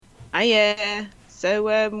Hiya.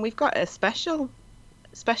 So we've got a special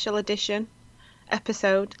edition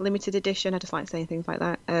episode, limited edition. I just like saying things like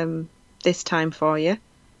that. This time for you,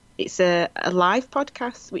 it's a live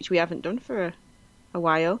podcast which we haven't done for a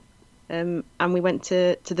while. And we went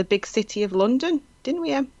to the big city of London, didn't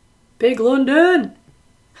we, Em? Big London.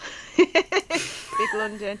 Big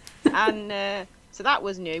London, and so that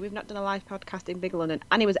was new. We've not done a live podcast in Big London,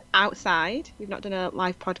 and it was outside. We've not done a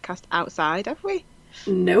live podcast outside, have we?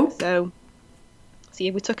 Nope. So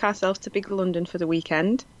yeah, we took ourselves to Big London for the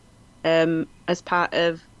weekend, as part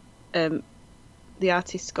of the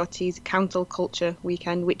Artist Scotty's Council Culture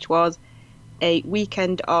Weekend, which was a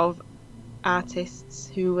weekend of artists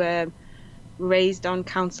who raised on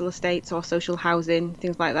council estates or social housing,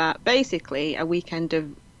 things like that. Basically, a weekend of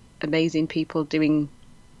amazing people doing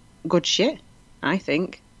good shit, I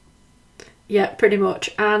think. Yeah, pretty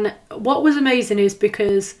much. And what was amazing is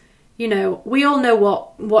because, you know, we all know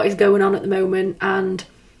what is going on at the moment, and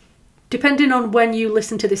depending on when you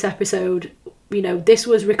listen to this episode, you know, this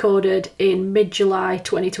was recorded in mid-July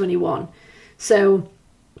 2021. So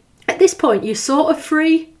at this point, you're sort of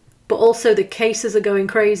free, but also the cases are going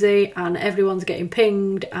crazy and everyone's getting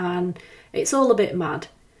pinged and it's all a bit mad.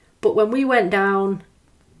 But when we went down,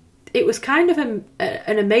 it was kind of an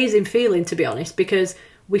amazing feeling, to be honest, because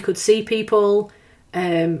we could see people,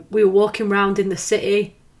 we were walking around in the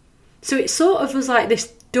city. So it sort of was like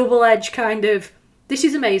this double-edged kind of, this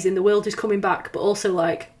is amazing, the world is coming back, but also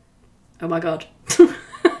like, oh my God,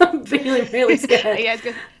 I'm feeling really scared. Yeah,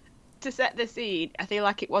 to set the scene, I feel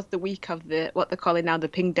like it was the week of what they're calling now the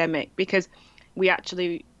pingdemic, because we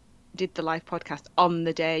actually did the live podcast on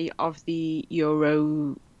the day of the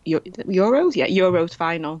Euros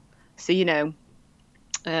final. So, you know,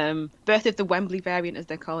 birth of the Wembley variant, as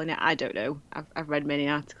they're calling it. I don't know. I've read many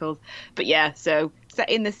articles. But yeah, so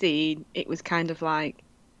setting the scene, it was kind of like,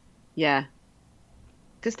 yeah.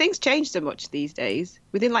 Because things change so much these days.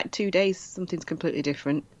 Within like 2 days, something's completely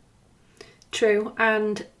different. True.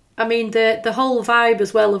 And I mean, the whole vibe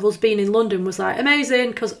as well of us being in London was like amazing,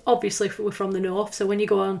 because obviously we're from the north. So when you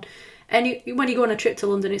go on a trip to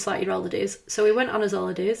London, it's like your holidays. So we went on as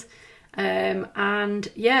holidays. And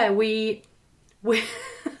yeah, we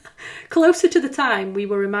closer to the time, we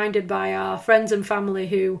were reminded by our friends and family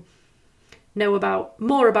who know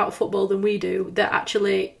more about football than we do, that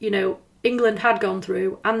actually, you know, England had gone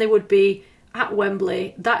through and they would be at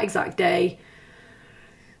Wembley that exact day.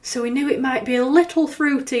 So we knew it might be a little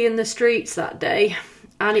fruity in the streets that day,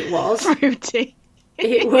 and it was. Fruity.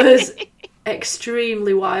 It was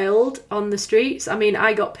extremely wild on the streets. I mean,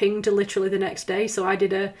 I got pinged literally the next day, so I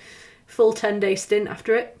did a full 10-day stint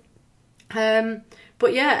after it.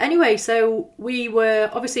 But yeah, anyway, so we were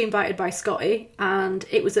obviously invited by Scotty, and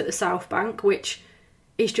it was at the South Bank, which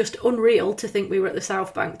is just unreal to think we were at the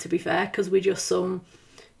South Bank, to be fair, because we're just some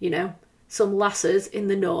lasses in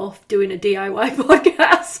the north doing a DIY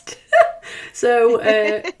podcast.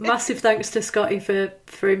 So massive thanks to Scotty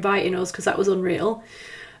for inviting us, because that was unreal.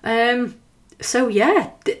 So yeah,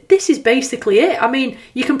 this is basically it. I mean,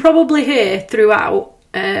 you can probably hear throughout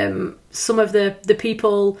some of the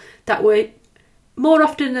people that were more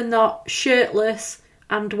often than not shirtless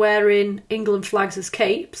and wearing England flags as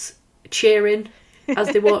capes, cheering as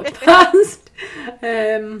they walked past.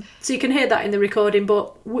 So you can hear that in the recording,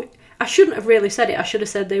 but I shouldn't have really said it. I should have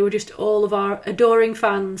said they were just all of our adoring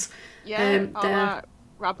fans. Yeah, all our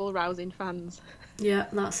rabble-rousing fans. Yeah,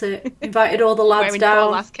 that's it. Invited all the lads wearing down.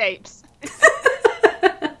 Wearing last capes.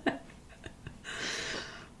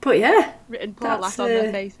 But yeah, written poor lass on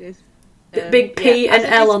their faces. Big P and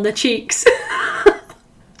L on the cheeks.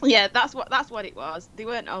 Yeah, that's what it was. They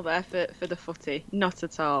weren't all there for the footy, not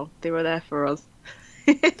at all. They were there for us.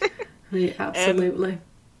 Yeah, absolutely.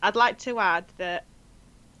 I'd like to add that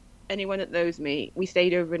anyone that knows me, we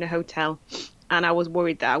stayed over in a hotel, and I was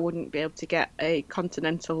worried that I wouldn't be able to get a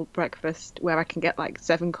continental breakfast where I can get like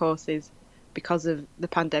 7 courses because of the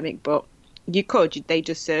pandemic, but you could. They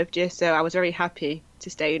just served you, so I was very happy to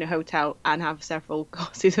stay in a hotel and have several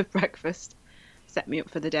courses of breakfast. Set me up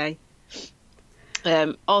for the day.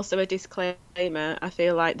 Also a disclaimer, I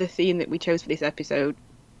feel like the theme that we chose for this episode,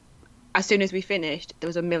 as soon as we finished, there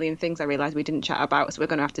was a million things I realised we didn't chat about, so we're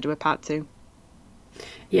going to have to do a part 2.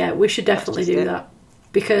 Yeah, we should definitely do that,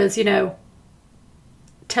 because, you know,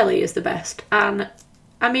 telly is the best. And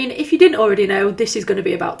I mean, if you didn't already know, this is going to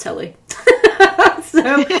be about telly.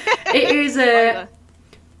 So it is a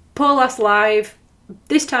Poor Lass Live,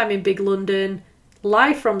 this time in Big London,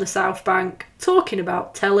 live from the South Bank, talking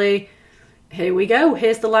about telly. Here we go.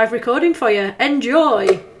 Here's the live recording for you.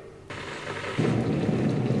 Enjoy.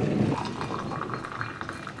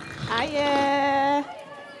 Hiya.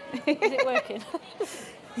 Is it working?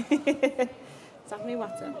 Let's have me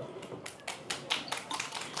water.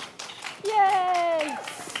 Yay!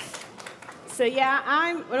 So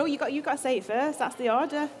yeah, well, you got to say it first. That's the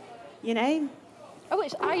order. Your name. Oh,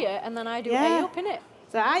 it's Aya, and then I do Yeah. A up, innit?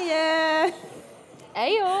 So hiya.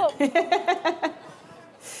 A up.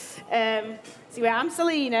 So yeah, I'm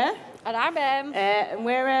Selena, And I'm and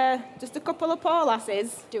we're just a couple of poor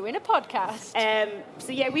lasses. doing a podcast.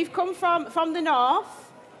 So yeah, we've come from the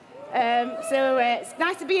north. So it's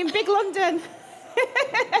nice to be in big London.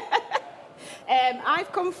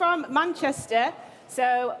 I've come from Manchester.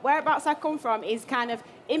 So whereabouts I come from is kind of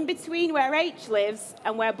in between where H lives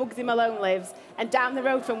and where Bugsy Malone lives, and down the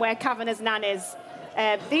road from where Kavanagh's nan is.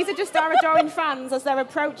 These are just our adoring fans as they're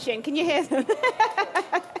approaching. Can you hear them?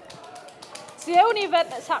 It's the only event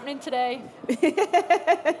that's happening today.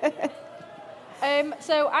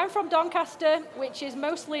 So I'm from Doncaster, which is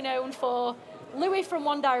mostly known for Louis from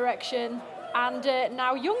One Direction and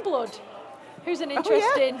now Youngblood, who's an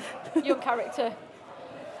interesting young character.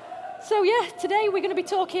 So yeah, today we're going to be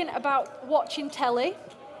talking about watching telly.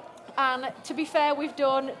 And to be fair, we've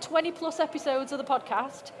done 20 plus episodes of the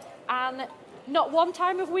podcast, and not one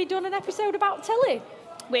time have we done an episode about telly.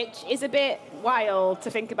 Which is a bit wild to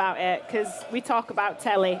think about it, because we talk about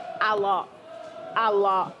telly a lot.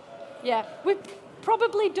 Yeah, we've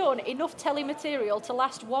probably done enough telly material to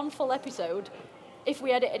last one full episode if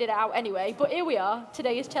we edited it out anyway. But here we are,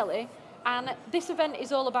 today is telly, and this event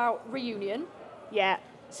is all about reunion. Yeah.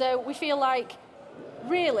 So we feel like,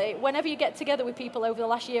 really, whenever you get together with people over the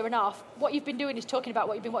last year and a half, what you've been doing is talking about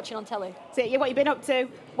what you've been watching on telly. So yeah, what you been up to?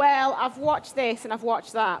 Well, I've watched this and I've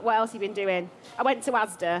watched that. What else have you been doing? I went to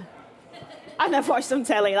Asda and I've watched some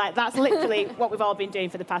telly. Like, that's literally what we've all been doing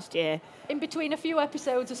for the past year. In between a few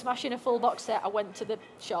episodes of smashing a full box set, I went to the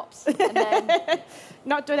shops and then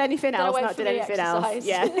Not done anything Then I else, went not for done the anything else. exercise.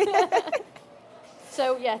 Yeah.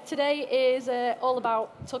 So yeah, today is all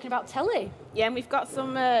about talking about telly. Yeah, and we've got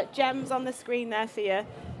some gems on the screen there for you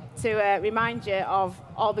to remind you of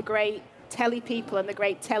all the great telly people and the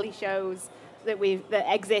great telly shows that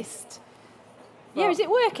exist. Yeah, Well, is it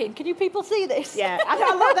working? Can you people see this? Yeah, I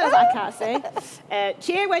love that. I can't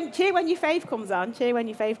see. Cheer when your fave comes on. Cheer when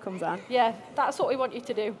your fave comes on. Yeah, that's what we want you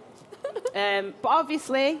to do. But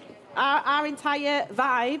obviously, our entire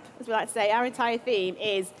vibe, as we like to say, our entire theme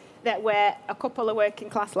is that we're a couple of working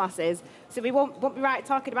class lasses. So we won't be right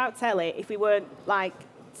talking about telly if we weren't like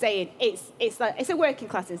saying it's a working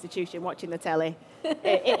class institution watching the telly.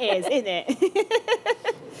 It is, isn't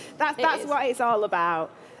it? That's what it's all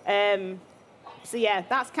about. So yeah,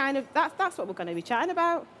 that's what we're going to be chatting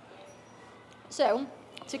about. So,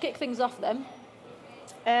 to kick things off then,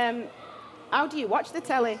 How do you watch the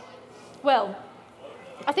telly? well,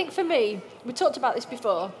 I think for me, we talked about this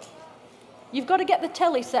before, you've got to get the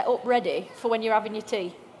telly set up ready for when you're having your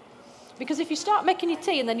tea. Because if you start making your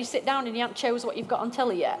tea and then you sit down and you haven't chose what you've got on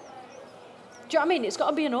telly yet, do you know what I mean? It's got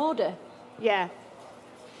to be in order. Yeah.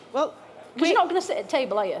 Well, Because you're not going to sit at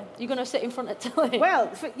table, are you? You're going to sit in front of the telly.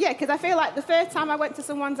 Well, yeah, because I feel like the first time I went to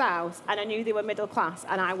someone's house and I knew they were middle class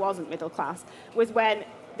and I wasn't middle class was when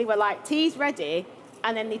they were like, tea's ready,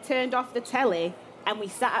 and then they turned off the telly and we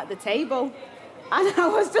sat at the table. And I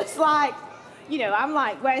was just like, I'm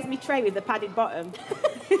like, where's my tray with the padded bottom?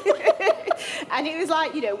 And it was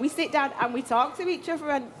like, we sit down and we talk to each other,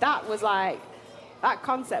 and that was like, that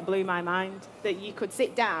concept blew my mind, that you could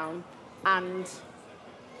sit down and,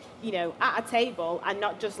 at a table and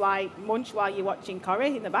not just like munch while you're watching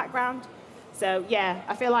Corrie in the background. So yeah,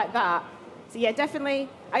 I feel like that. So yeah, definitely,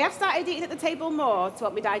 I have started eating at the table more to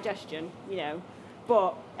help my digestion,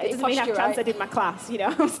 but it doesn't mean I've transcended my class,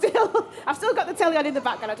 I've still got the telly on in the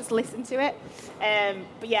background, I just listen to it.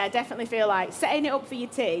 But yeah, I definitely feel like setting it up for your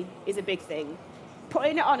tea is a big thing.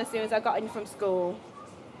 Putting it on as soon as I got in from school,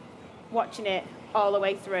 watching it all the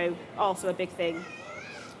way through, also a big thing.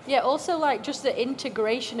 Yeah, also like just the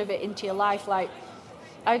integration of it into your life. Like,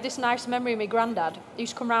 I had this nice memory of my granddad. He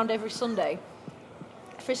used to come round every Sunday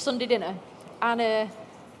for his Sunday dinner, and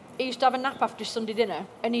he used to have a nap after his Sunday dinner,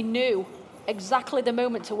 and he knew exactly the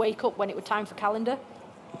moment to wake up when it was time for calendar.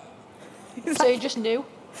 So he just knew.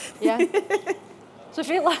 Yeah. So I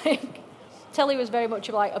feel like telly was very much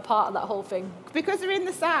like a part of that whole thing. Because they're in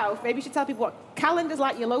the south, maybe you should tell people what calendar's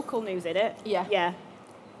like your local news, isn't it? Yeah. Yeah.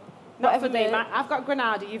 Not Whatever for me. the- I've got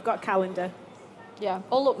Granada, you've got calendar. Yeah,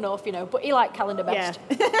 all up north, but he liked calendar best.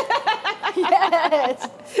 Yeah. Yes.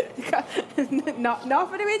 not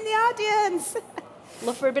for them in the audience.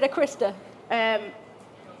 Love for a bit of Krista.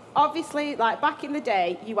 Obviously, like back in the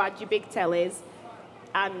day, you had your big tellies,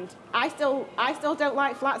 and I still don't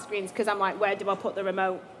like flat screens because I'm like, where do I put the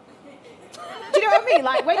remote? Do you know what I mean?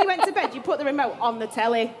 Like, when you went to bed, you put the remote on the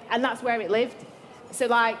telly, and that's where it lived. So,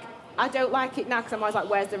 like, I don't like it now because I'm always like,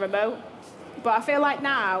 where's the remote? But I feel like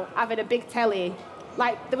now, having a big telly,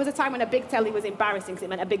 like, there was a time when a big telly was embarrassing because it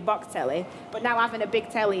meant a big box telly. But now having a big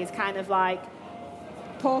telly is kind of like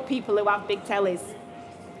poor people who have big tellies.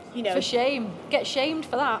 You know, For shame. Get shamed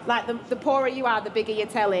for that. like the poorer you are, the bigger your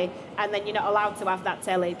telly, and then you're not allowed to have that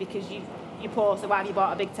telly because you're poor, so why have you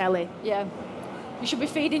bought a big telly? Yeah. You should be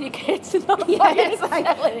feeding your kids and not Yeah, buying it's a like,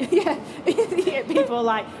 telly. yeah. People are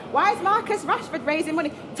like, why is Marcus Rashford raising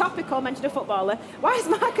money? Topical, mentioned a footballer. Why is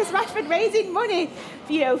Marcus Rashford raising money?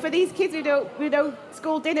 For these kids who don't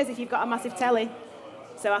school dinners if you've got a massive telly.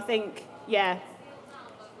 So I think, yeah,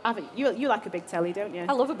 you like a big telly, don't you?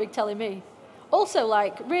 I love a big telly, me. Also,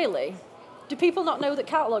 like, really, do people not know that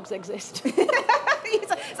catalogues exist?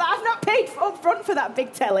 So I've not paid up front for that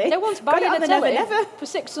big telly. No one's Got buying it on a the telly Never. for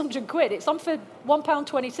 £600. It's on for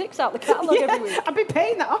 £1.26 out the catalogue every week. I've been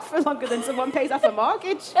paying that off for longer than someone pays off a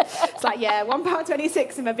mortgage. It's like, yeah,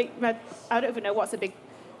 £1.26 and I don't even know what's a big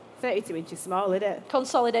 32 inches small, isn't it?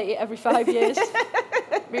 Consolidate it every 5 years.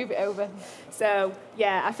 Move it over. So,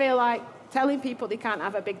 yeah, I feel like telling people they can't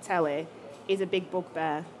have a big telly is a big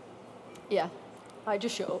bugbear. Yeah, I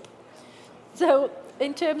just shut up. So,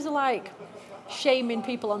 in terms of like shaming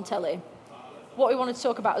people on telly, what we wanted to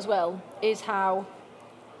talk about as well is how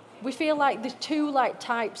we feel like there's two like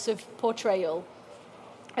types of portrayal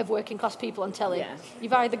of working class people on telly. Yeah.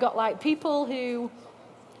 You've either got like people who,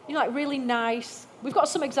 like really nice. We've got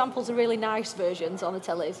some examples of really nice versions on the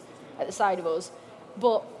tellies at the side of us,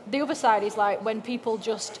 but the other side is like when people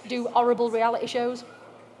just do horrible reality shows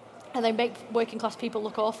and they make working class people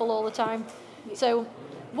look awful all the time. So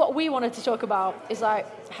what we wanted to talk about is like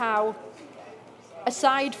how,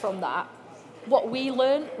 aside from that, what we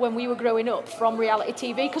learned when we were growing up from reality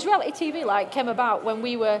TV, because reality TV like came about when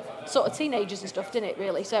we were sort of teenagers and stuff, didn't it,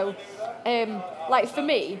 really? So like for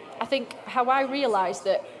me, I think how I realised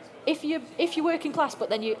that if you're working class but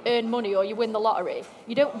then you earn money or you win the lottery,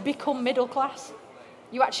 you don't become middle class.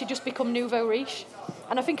 You actually just become nouveau riche.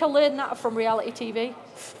 And I think I learned that from reality TV.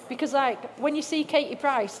 Because, like, when you see Katie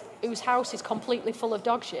Price, whose house is completely full of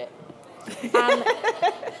dog shit,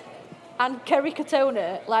 and Kerry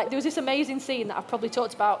Katona, like, there was this amazing scene that I've probably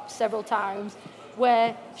talked about several times,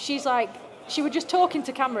 where she's like, she was just talking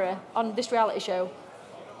to camera on this reality show,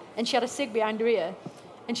 and she had a cig behind her ear,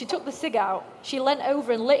 and she took the cig out, she leant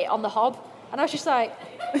over and lit it on the hob, and I was just like...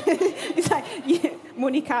 It's like,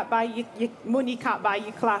 money can't buy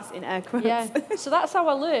you class, in air quotes. Yeah, so that's how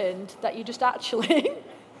I learned that you just actually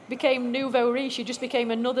became nouveau riche. You just became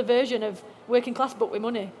another version of working class but with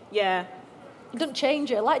money. Yeah. It doesn't change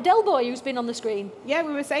it. Like Del Boy, who's been on the screen. Yeah,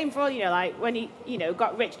 we were saying before, like when he,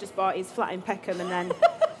 got rich, just bought his flat in Peckham, and then,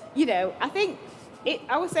 I think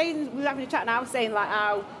I was saying, we were having a chat, and I was saying like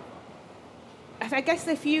how, I guess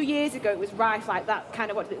a few years ago it was rife, like that kind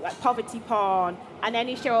of like poverty porn, and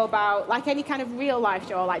any show about, like any kind of real life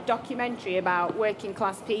show, like documentary about working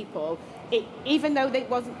class people. Even though they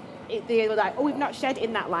were like, oh, we've not shed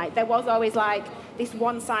in that light. There was always like this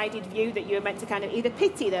one-sided view that you were meant to kind of either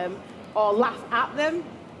pity them or laugh at them,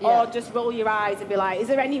 or just roll your eyes and be like, is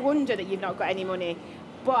there any wonder that you've not got any money?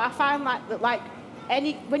 But I found like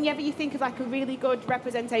whenever you think of like a really good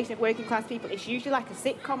representation of working class people, it's usually like a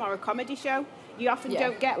sitcom or a comedy show. You often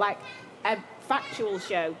don't get like a factual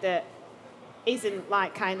show that isn't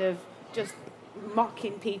like kind of just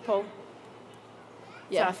mocking people.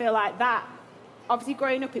 Yeah. So I feel like that, obviously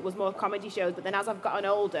growing up it was more comedy shows, but then as I've gotten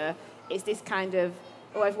older, it's this kind of,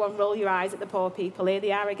 oh, everyone roll your eyes at the poor people, here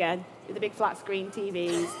they are again, with the big flat screen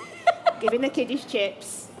TVs, giving the kiddies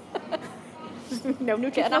chips. No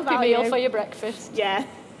nutritional Get an happy value. meal for your breakfast. Yeah.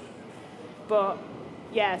 But,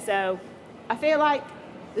 yeah, so I feel like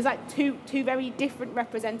there's like two very different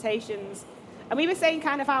representations. And we were saying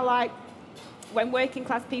kind of how like when working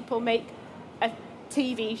class people make a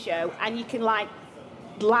TV show and you can like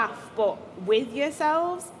laugh but with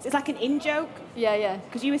yourselves. So it's like an in-joke. Yeah.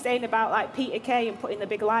 Because you were saying about like Peter Kay and putting the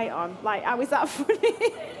big light on. Like, how is that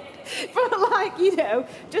funny? But like,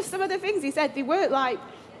 just some of the things he said, they weren't like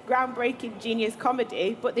groundbreaking genius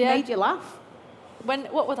comedy, but they made you laugh.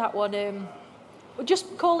 What was that one?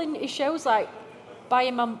 Just calling his shows like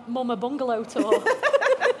buying my mum a bungalow tour.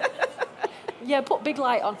 Yeah, put big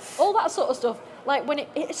light on. All that sort of stuff. Like when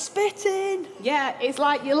it's spitting. Yeah, it's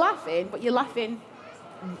like you're laughing, but you're laughing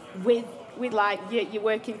with like your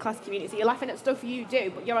working class community. So you're laughing at stuff you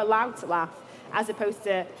do, but you're allowed to laugh, as opposed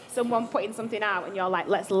to someone putting something out and you're like,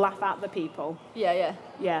 let's laugh at the people. Yeah.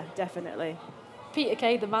 Yeah, definitely. Peter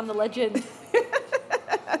Kay, the man, the legend.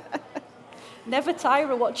 Never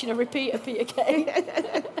tire of watching a repeat of Peter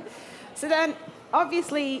Kay. So then,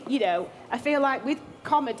 obviously, I feel like with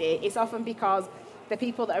comedy, it's often because the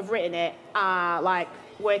people that have written it are like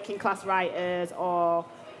working class writers or,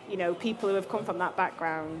 people who have come from that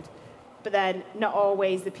background. But then not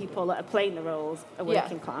always the people that are playing the roles are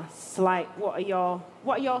working class. So like, what are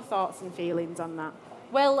your thoughts and feelings on that?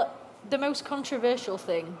 Well, the most controversial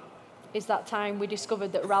thing is that time we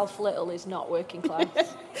discovered that Ralph Little is not working class.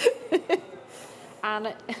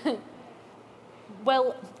 And,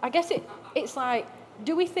 well, I guess it's like,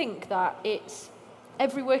 do we think that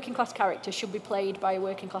every working class character should be played by a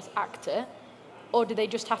working class actor? Or do they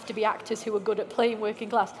just have to be actors who are good at playing working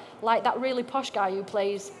class? Like that really posh guy who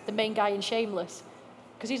plays the main guy in Shameless.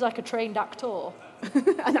 Because he's like a trained actor.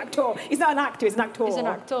 An actor. He's not an actor, he's an actor. He's an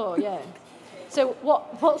actor, yeah. So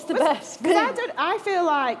what's the best? Because I feel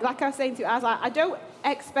like I was saying to you, I don't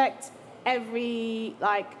expect every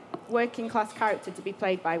working class character to be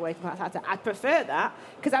played by a working class actor. I prefer that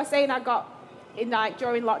because I was saying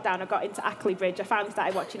during lockdown I got into Ackley Bridge. I finally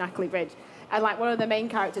started watching Ackley Bridge, and one of the main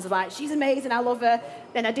characters was like, she's amazing, I love her.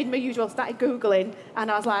 Then I did my usual, started googling, and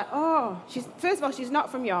I was like, oh, first of all she's not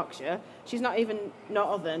from Yorkshire, she's not even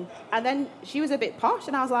Northern, and then she was a bit posh,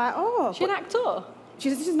 and I was like, oh, she's an actor.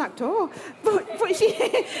 She's an actor, but she,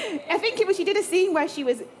 I think she did a scene where she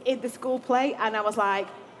was in the school play, and I was like,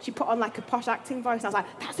 she put on a posh acting voice, and I was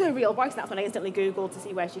like, that's her real voice, and that's when I instantly Googled to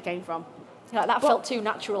see where she came from. That felt too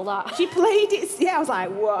natural, that. She played it, I was like,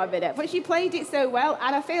 what a minute, but she played it so well,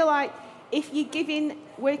 and I feel like if you're giving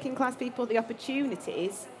working class people the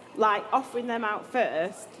opportunities, offering them out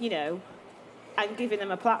first, and giving them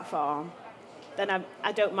a platform, then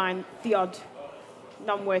I don't mind the odd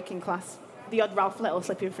non-working class, the odd Ralph Little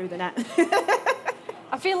slipping through the net.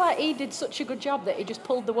 I feel like he did such a good job that he just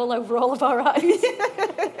pulled the wool over all of our eyes.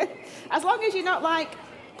 As long as you're not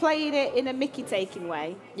playing it in a Mickey taking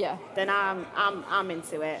way, yeah, then I'm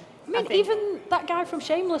into it. I mean, even that guy from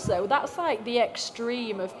Shameless though, that's the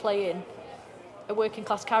extreme of playing a working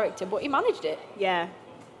class character, but he managed it. Yeah,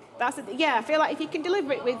 I feel like if you can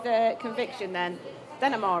deliver it with conviction, then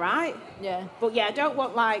I'm all right. Yeah. But yeah, I don't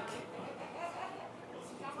want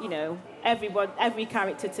every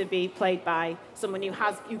character to be played by someone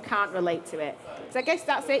who can't relate to it. So I guess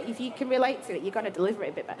that's it. If you can relate to it, you're going to deliver it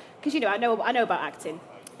a bit better. Because I know about acting.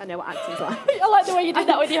 I know what acting's like. I like the way you did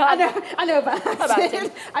that with your hand. I know about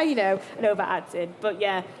acting. I know about acting. But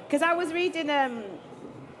yeah, because I was reading an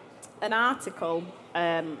article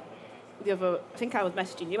I think I was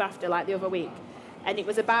messaging you after the other week, and it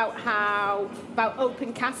was about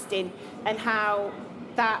open casting and how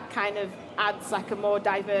that kind of adds a more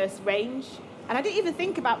diverse range. And I didn't even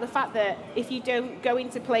think about the fact that if you don't go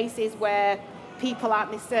into places where people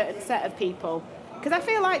aren't this certain set of people, because I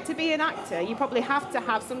feel like to be an actor you probably have to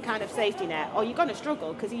have some kind of safety net, or you're going to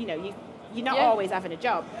struggle because you're not always having a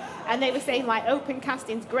job. And they were saying open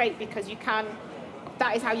casting's great because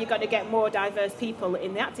that is how you're going to get more diverse people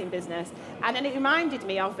in the acting business. And then it reminded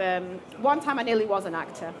me of one time I nearly was an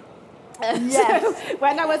actor. Yes. So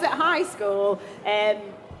when I was at high school,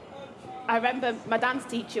 I remember my dance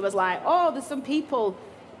teacher was like, oh, there's some people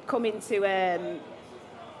coming to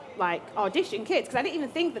audition kids, because I didn't even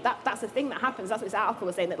think that's a thing that happens. That's what this article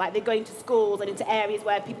was saying, that they're going to schools and into areas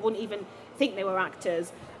where people wouldn't even think they were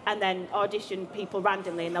actors, and then audition people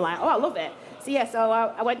randomly, and they're like, oh, I love it. So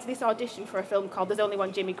I went to this audition for a film called There's Only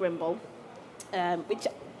One Jimmy Grimble, which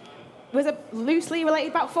was loosely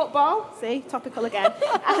related about football. See, topical again.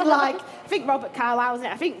 And I think Robert Carlyle was in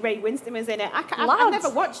it. I think Ray Winston was in it. I've never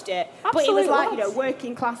watched it, but it was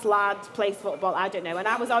working class lads plays football. I don't know. And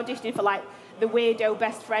I was auditioning for the weirdo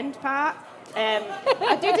best friend part.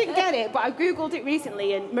 I didn't get it, but I googled it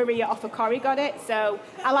recently, and Maria Offacorri got it. So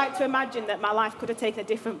I like to imagine that my life could have taken a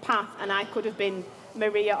different path, and I could have been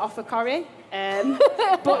Maria Offacorri.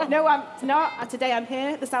 But no, I'm not. Today I'm here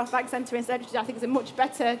at the South Bank Centre instead, which I think is a much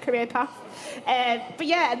better career path. But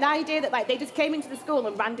yeah, and the idea that they just came into the school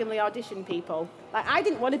and randomly auditioned people. I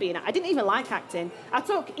didn't want to be in it. I didn't even like acting. I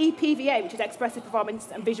took EPVA, which is Expressive Performance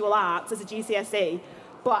and Visual Arts, as a GCSE,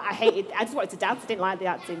 but I just wanted to dance. I didn't like the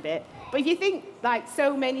acting bit. But if you think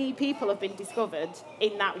so many people have been discovered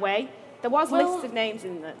in that way, there was lists of names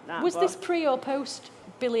in that. Was this pre or post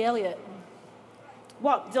Billy Elliot?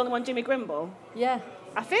 What, There's Only One Jimmy Grimble? Yeah.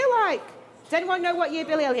 I feel does anyone know what year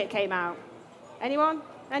Billy Elliot came out? Anyone?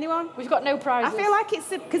 We've got no prizes. I feel like it's,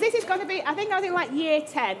 because this is going to be, I think I was in year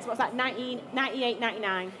 10, so what's that, 1998,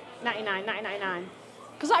 99, 1999.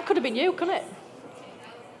 Because that could have been you, couldn't it?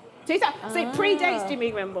 So it predates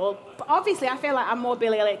Jimmy Grimble, but obviously I feel like I'm more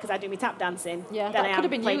Billy Elliot because I do my tap dancing than I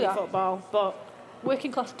am playing football. But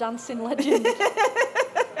working class dancing legend.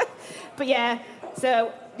 But yeah,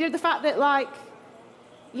 so the fact that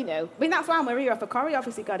you know, I mean, that's why Maria Offacorri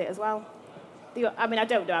obviously got it as well. I mean, I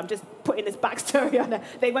don't know, I'm just putting this backstory on her.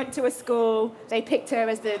 They went to a school, they picked her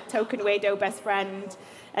as the token weirdo best friend,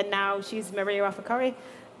 and now she's Maria Offacorri.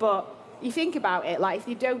 But you think about it, like, if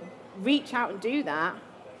you don't reach out and do that,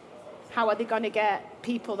 how are they going to get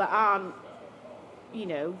people that aren't, you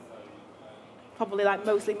know, probably like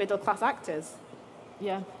mostly middle-class actors?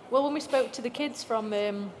 Yeah. Well, when we spoke to the kids from,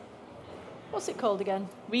 what's it called again?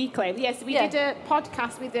 Reclaim. Yes, we did a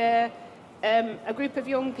podcast with a group of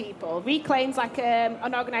young people. Reclaim's like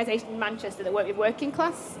an organisation in Manchester that work with working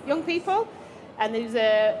class young people. And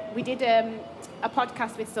we did a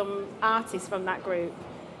podcast with some artists from that group.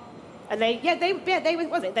 And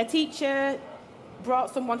their teacher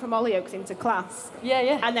brought someone from Hollyoaks into class.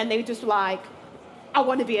 Yeah. And then they were just like, I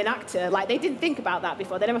want to be an actor. Like, they didn't think about that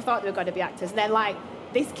before. They never thought they were going to be actors. And then, like,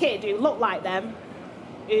 this kid who looked like them,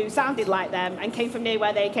 who sounded like them, and came from near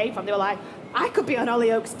where they came from, they were like, I could be on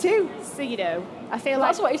Hollyoaks too. So, you know, I feel like...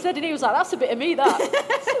 That's what he said, and he was like, that's a bit of me, that.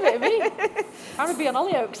 That's a bit of me. I want to be on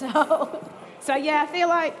Hollyoaks now. So, yeah, I feel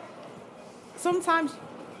like sometimes...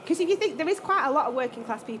 Because if you think, there is quite a lot of working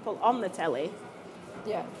class people on the telly.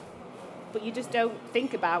 Yeah. But you just don't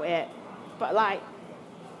think about it. But, like,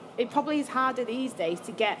 it probably is harder these days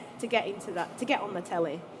to get into that, to get on the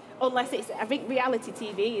telly. Unless it's, I think reality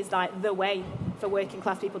TV is like the way for working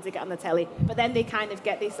class people to get on the telly. But then they kind of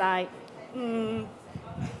get this like, you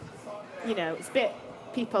know, it's a bit,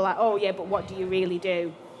 people like, oh yeah, but what do you really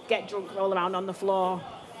do? Get drunk, roll around on the floor,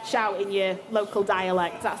 shout in your local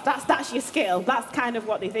dialect. That's your skill. That's kind of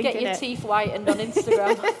what they think. Get your teeth whitened on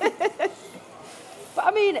Instagram. But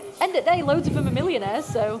I mean, end of the day, loads of them are millionaires,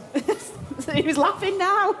 so... So he was laughing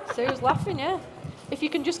now. So he was laughing, yeah. If you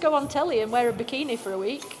can just go on telly and wear a bikini for a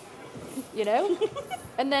week, you know,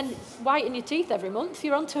 and then whiten your teeth every month,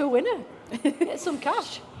 you're on to a winner. Get some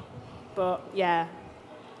cash. But, yeah,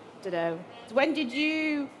 don't know. When did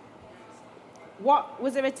you...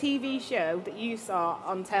 was there a TV show that you saw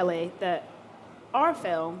on telly that... Or a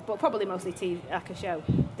film, but probably mostly TV, like a show,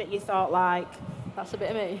 that you thought, like... That's a bit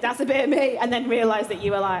of me. That's a bit of me. And then realised that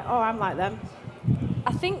you were like, oh, I'm like them.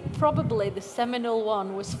 I think probably the seminal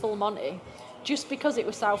one was Full Monty, just because it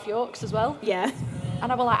was South Yorks as well. Yeah.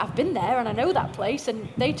 And I was like, I've been there and I know that place and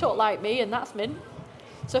they talk like me and that's mint.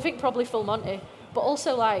 So I think probably Full Monty. But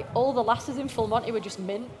also, like, all the lasses in Full Monty were just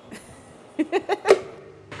mint. I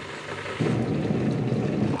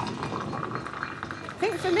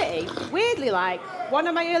think for me, weirdly, like, one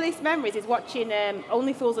of my earliest memories is watching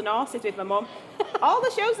Only Fools and Horses with my mum. All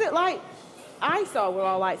the shows that, like, I saw were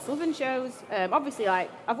all, like, Southern shows. Obviously,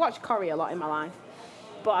 like, I've watched Corrie a lot in my life.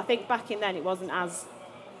 But I think back in then it wasn't as...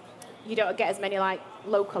 You don't get as many, like,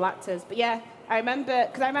 local actors. But, yeah, I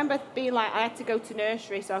remember being, like, I had to go to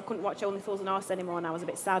nursery, so I couldn't watch Only Fools and Horses anymore, and I was a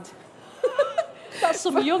bit sad. That's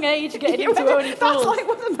some young age getting into Only Fools. That's like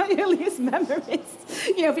one of my earliest memories.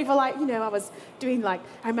 You know, people like, you know, I was doing like,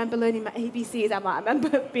 I remember learning my ABCs. I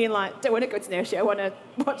remember being like, don't want to go to nursery. I want to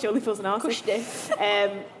watch Only Fools and Horses.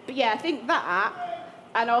 But yeah, I think that,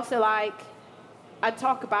 and also like, I'd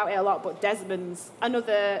talk about it a lot, but Desmond's,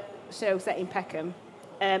 another show set in Peckham.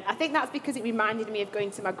 I think that's because it reminded me of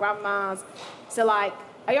going to my grandma's. So like,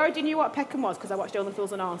 I already knew what Peckham was because I watched Only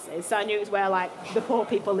Fools and Horses. So I knew it was where like the poor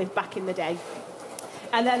people lived back in the day.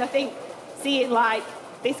 And then I think seeing like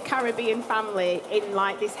this Caribbean family in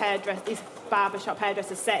like this barbershop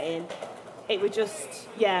hairdresser setting, it was just,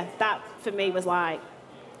 yeah, that for me was like,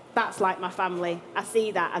 that's like my family. I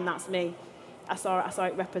see that and that's me. I saw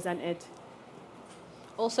it represented.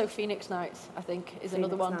 Also Phoenix Nights, I think, is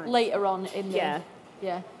another Phoenix one. Nights. Later on in the... Yeah.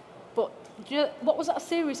 Yeah. But do you know, what was that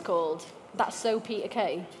series called? That's So Peter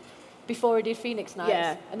Kay? Before he did Phoenix Nights.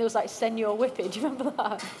 Yeah. And there was like Senor Whippet. Do you remember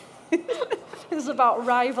that? It was about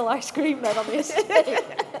rival ice cream men on the estate.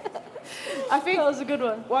 I think that was a good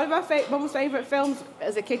one. One of my mum's favourite films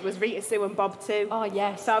as a kid was Rita Sue and Bob 2. Oh,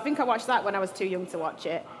 yes. So I think I watched that when I was too young to watch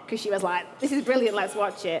it, because she was like, this is brilliant, let's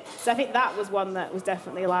watch it. So I think that was one that was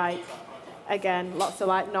definitely like, again, lots of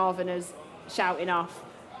like Northerners shouting off.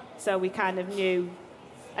 So we kind of knew,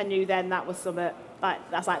 I knew then that was something,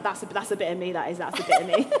 that's a bit of me, that's a bit of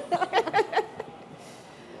me.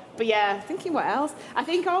 But yeah, thinking what else? I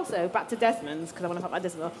think also, back to Desmond's, because I want to talk about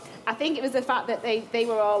Desmond, I think it was the fact that they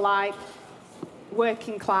were all like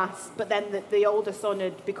working class, but then the older son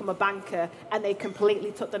had become a banker and they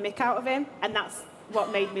completely took the mick out of him, and that's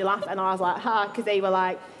what made me laugh. And I was like, because they were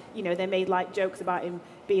like, you know, they made like jokes about him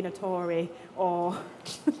being a Tory or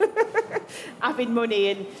having money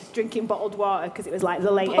and drinking bottled water because it was like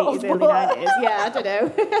the late 80s, early 90s. Yeah, I don't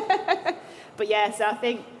know. But yeah, so I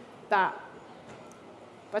think that.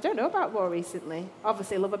 But I don't know about more recently.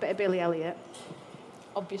 Obviously, love a bit of Billy Elliot.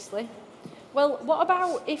 obviously. Well, what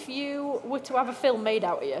about if you were to have a film made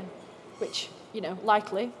out of you? Which,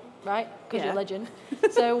 likely, right? Because you're a legend.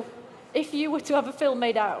 So, if you were to have a film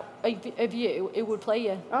made out of you, who would play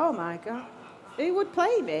you? Oh my God. Who would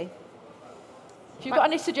play me? If you've got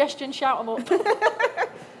any suggestions, shout them up.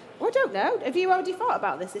 Well, I don't know. Have you already thought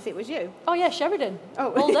about this if it was you? Oh, yeah, Sheridan.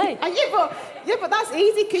 Oh, all day. but that's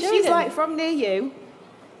easy because she's Sheridan. like from near you.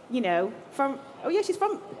 She's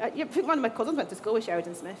from. I think one of my cousins went to school with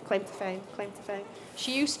Sheridan Smith. Claim to fame.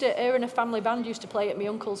 Her and her family band used to play at my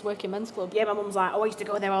uncle's working men's club. Yeah, my mum's like, I used to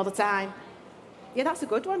go there all the time. Yeah, that's a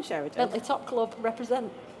good one, Sheridan. Bentley Top Club,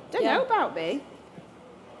 represent. Don't know about me.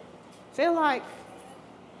 Feel like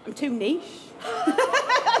I'm too niche.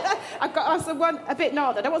 I've got also one a bit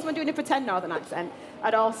northern. I don't want someone doing a pretend northern accent.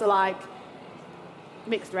 I'd also like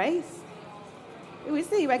mixed race. Who is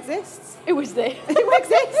there? Who exists? Who is there? Who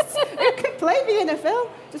exists? Who could play me in a film?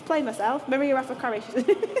 Just play myself. Maria Raffa-Curry.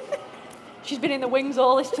 She's been in the wings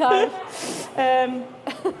all this time. I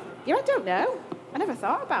don't know. I never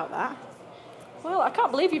thought about that. Well, I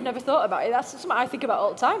can't believe you've never thought about it. That's something I think about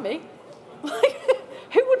all the time, me.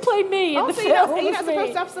 Who would play me in the film? You're not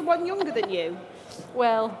supposed to have someone younger than you.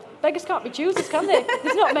 Well, beggars can't be choosers, can they?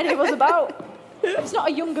 There's not many of us about. It's not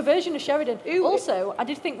a younger version of Sheridan. Also, I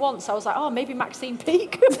did think once, I was like, maybe Maxine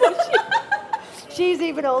Peake. She's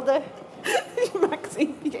even older.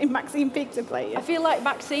 Maxine Peake to play you. I feel like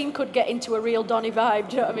Maxine could get into a real Donny vibe,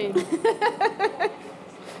 do you know what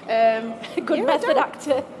I mean? Good method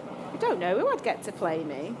actor. I don't know who I'd get to play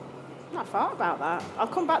me. I've not thought about that.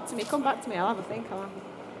 Come back to me. I'll have a think.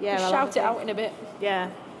 Just shout it out in a bit. Yeah.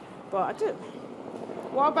 But I do.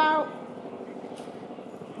 What about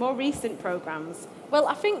more recent programmes? Well,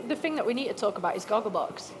 I think the thing that we need to talk about is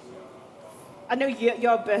Gogglebox. I know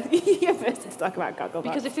you're first to talk about Gogglebox.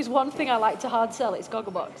 Because if there's one thing I like to hard sell, it's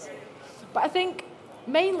Gogglebox. But I think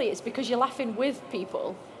mainly it's because you're laughing with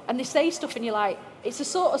people and they say stuff and you're like, it's the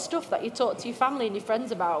sort of stuff that you talk to your family and your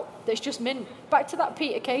friends about that's just mint. Back to that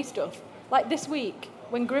Peter Kay stuff. Like this week,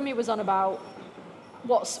 when Grimmy was on about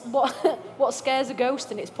what scares a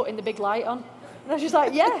ghost and it's putting the big light on. And I was just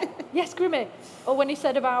like, yes, Grimmy. Or when he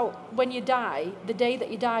said about when you die, the day that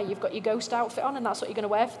you die, you've got your ghost outfit on and that's what you're going to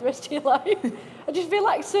wear for the rest of your life. I just feel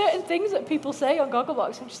like certain things that people say on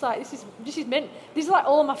Gogglebox, I'm just like, this is mint. These are like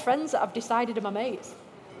all my friends that I've decided are my mates.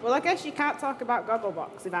 Well, I guess you can't talk about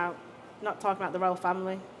Gogglebox without not talking about the royal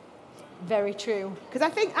family. Very true. Because I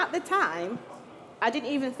think at the time, I didn't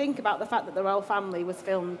even think about the fact that the royal family was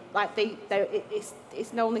filmed, like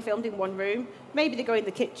it's not only filmed in one room. Maybe they go in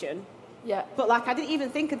the kitchen. Yeah. But like I didn't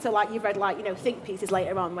even think until like you've read like, think pieces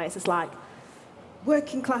later on where it's just like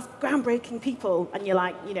working class, groundbreaking people and you're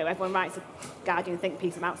like, everyone writes a Guardian think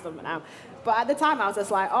piece about something now. But at the time I was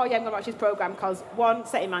just like, oh yeah, I'm gonna watch this programme because one,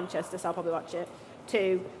 set in Manchester, so I'll probably watch it.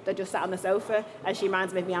 Two, they just sat on the sofa and she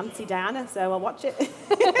reminds me of my Auntie Diana, so I'll watch it.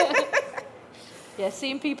 Yeah,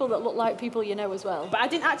 seeing people that look like people you know as well. But I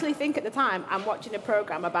didn't actually think at the time I'm watching a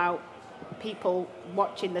programme about people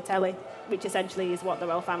watching the telly, which essentially is what the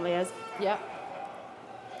royal family is. Yeah.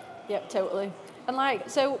 Yep, totally. And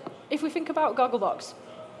so if we think about Gogglebox,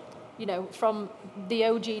 from the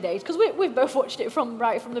OG days, because we've both watched it from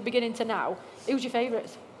the beginning to now, who's your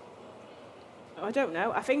favourites? Oh, I don't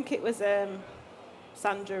know. I think it was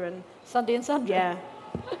Sandra and... Sandy and Sandra? Yeah.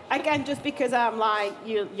 Again, just because I'm like,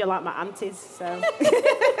 you're like my aunties, so...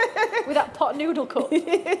 With that pot noodle cup.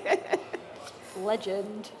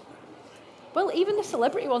 Legend. Well, even the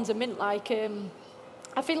celebrity ones are mint. I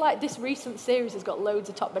feel like this recent series has got loads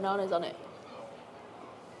of top bananas on it.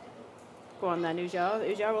 Go on then, who's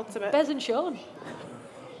your ultimate? Bez and Sean.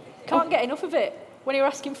 Can't get enough of it when you're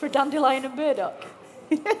asking for a dandelion and burdock.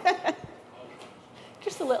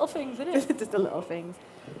 Just the little things, isn't it? Just the little things.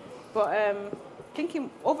 But thinking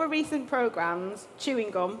other recent programmes, Chewing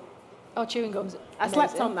Gum. Oh, Chewing Gum's amazing. I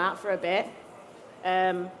slept on that for a bit.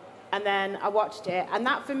 And then I watched it. And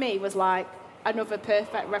that for me was like another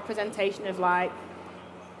perfect representation of like,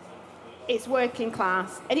 it's working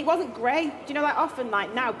class. And it wasn't grey. Do you know, like often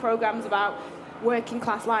like now programmes about working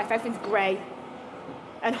class life, everything's grey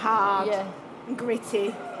and hard and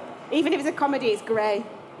gritty. Even if it's a comedy, it's grey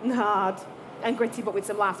and hard and gritty but with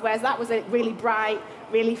some laughs. Whereas that was really bright,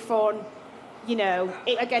 really fun.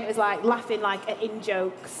 It was like laughing like at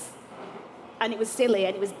in-jokes. And it was silly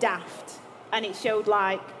and it was daft. And it showed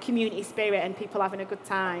like community spirit and people having a good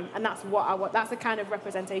time. And that's what I want. That's the kind of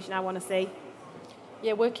representation I want to see.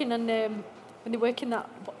 Yeah, working on when they work in that,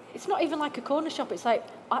 it's not even like a corner shop. It's like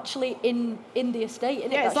actually in the estate,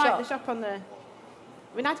 isn't it? Yeah, it's like shop? the shop on the.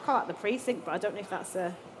 I mean, I'd call that the precinct, but I don't know if that's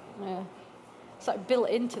a. Yeah, it's like built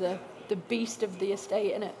into the beast of the estate,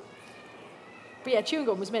 isn't it? But yeah, chewing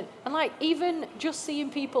gum was mint. And like even just seeing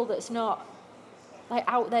people that's not like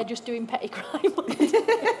out there just doing petty crime.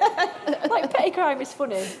 Like petty crime is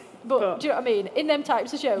funny. But do you know what I mean? In them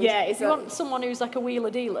types of shows, Yeah, you want someone who's like a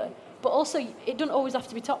wheeler dealer. But also, it doesn't always have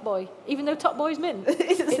to be Top Boy. Even though Top Boy's mint,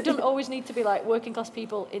 it doesn't always need to be like working class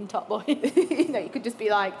people in Top Boy. You know, you could just be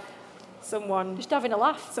like someone Just having a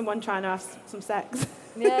laugh. someone trying to have some sex.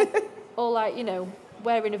 Yeah. Or like, you know,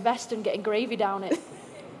 wearing a vest and getting gravy down it.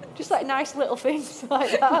 Just like nice little things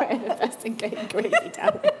like that. Wearing a vest and getting gravy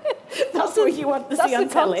down it. That's what you want to see on That's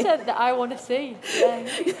the telly. content that I want to see. Yeah.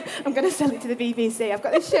 I'm going to sell it to the BBC. I've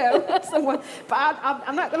got this show. Someone, but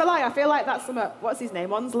I'm not going to lie. I feel like that's some. What's his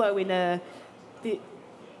name? Onslow in the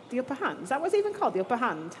Upper Hand. Is that what's even called? The Upper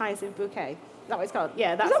Hand. Hyacinth Bouquet. Is that what it's called?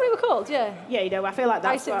 Yeah. That's, Is that what it was called? Yeah. Yeah. You know. I feel like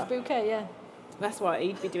that's Hyacinth Bouquet. Yeah. that's what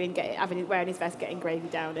he'd be doing. Wearing his vest, getting gravy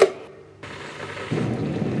down it.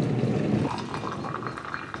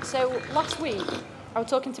 So last week, I was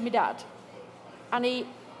talking to my dad, and he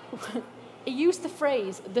used the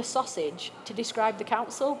phrase "the sausage" to describe the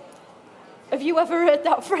council. Have you ever heard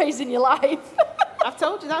that phrase in your life? I've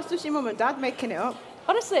told you that's just your mum and dad making it up.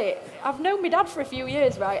 Honestly, I've known my dad for a few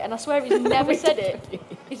years, right, and I swear he's never said it.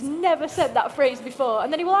 He's never said that phrase before.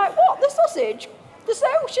 And then he was like, "What? The sausage? The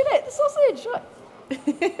sauce, innit? The sausage?"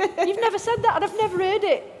 Like, you've never said that, and I've never heard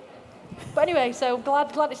it. But anyway, so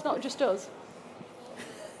glad it's not just us.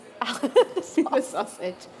 The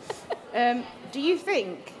sausage. Do you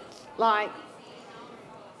think, like,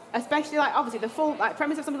 especially like obviously the full like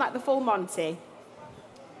premise of something like the Full Monty,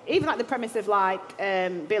 even like the premise of like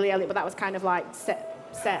Billy Elliot, but that was kind of like set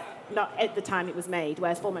not at the time it was made,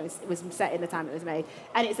 whereas Full Monty was set in the time it was made,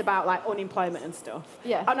 and it's about like unemployment and stuff.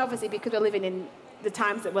 Yeah. And obviously because we're living in the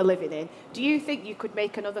times that we're living in, do you think you could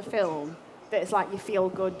make another film that's like you feel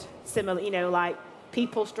good, similar, you know, like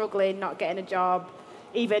people struggling, not getting a job,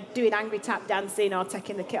 either doing angry tap dancing or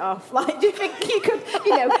taking the kit off? Like, do you think you could,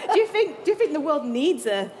 you know, do you think the world needs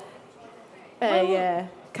a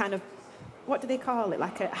kind of, what do they call it?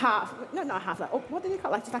 Like a half, no, not a half, like, what do they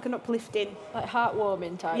call it? Like, just like an uplifting. Like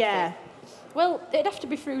heartwarming type Yeah. thing. Well, it'd have to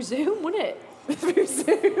be through Zoom, wouldn't it? Through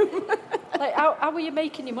Zoom. Like, how are you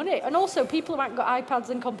making your money? And also, people who haven't got iPads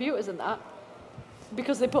and computers and that,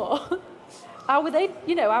 because they're poor, how were they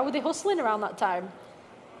hustling around that time?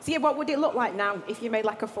 So yeah, what would it look like now if you made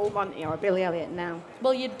like a Full Monty or a Billy Elliot now?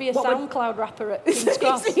 Well, you'd be a What would- SoundCloud rapper at King's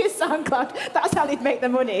Cross. See a SoundCloud. That's how they'd make the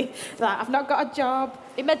money. Like, I've not got a job.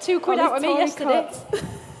 He made £2 All out of these me Tory yesterday. cuts.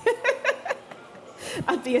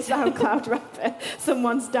 I'd be a SoundCloud rapper.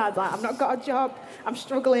 Someone's dad, like, I've not got a job. I'm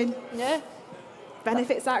struggling. Yeah.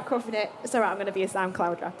 Benefits aren't covering it. It's all right, I'm going to be a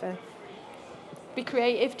SoundCloud rapper. Be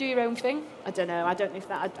creative, do your own thing. I don't know. I don't know if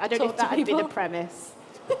that. I don't Talk know if to that'd be the people. premise.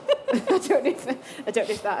 I don't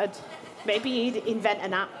know if that'd. Maybe you'd invent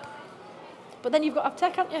an app. But then you've got to have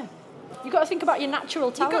tech, haven't you? You've got to think about your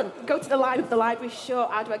natural talent. Go to the library. Sure.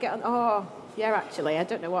 How do I get on? Oh, yeah. Actually, I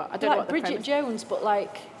don't know what. I don't know Like what the Bridget premise. Jones, but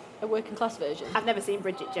like a working class version. I've never seen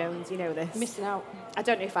Bridget Jones. You know this. You're missing out. I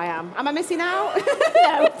don't know if I am. Am I missing out?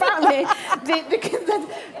 No, apparently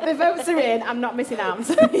the votes are in. I'm not missing out.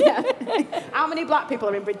 So, yeah. How many black people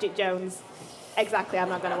are in Bridget Jones? Exactly. I'm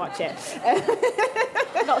not going to watch it.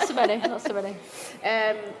 Not so many. Not so many.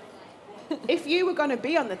 If you were going to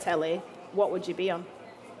be on the telly, what would you be on?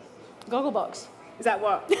 Gogglebox. Is that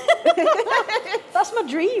what? That's my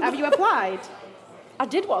dream. Have you applied? I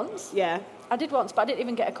did once. Yeah. I did once, but I didn't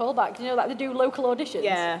even get a call back. You know, like they do local auditions.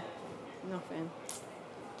 Yeah. Nothing.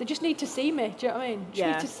 They just need to see me. Do you know what I mean? Just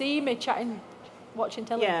Yeah. need to see me chatting, watching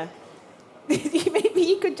telly. Yeah. Maybe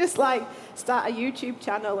you could just like start a YouTube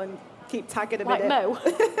channel and keep tagging a Like bit. Mo.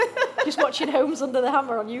 Just watching Homes Under the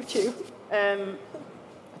Hammer on YouTube. I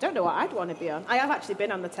don't know what I'd want to be on. I have actually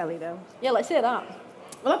been on the telly though. Yeah, let's hear that.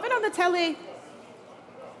 Well, I've been on the telly.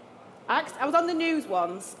 I was on the news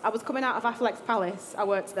once. I was coming out of Affleck's Palace. I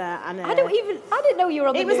worked there, and I didn't know you were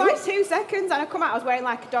on the it was news. like 2 seconds, and I come out. I was wearing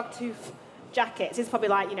like a dogtooth jacket. This is probably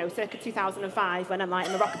like circa 2005 when I'm like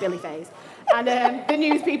in the rockabilly phase, and the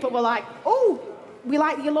news people were like, "Oh, we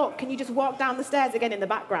like your look. Can you just walk down the stairs again in the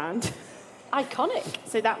background?" Iconic.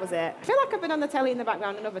 So that was it. I feel like I've been on the telly in the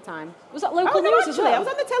background another time. Was that local Oh, no, news as actually, well? I was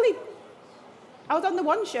on the telly. I was on the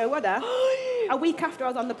One Show, wasn't I? A week after I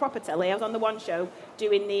was on the proper telly, I was on the One Show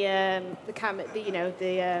doing the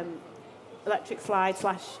electric slide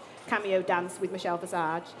 / cameo dance with Michelle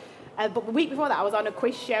Visage. But the week before that, I was on a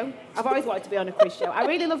quiz show. I've always wanted to be on a quiz show. I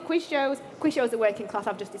really love quiz shows. Quiz shows are working class,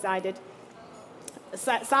 I've just decided.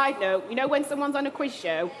 Side note, when someone's on a quiz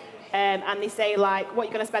show and they say, like, what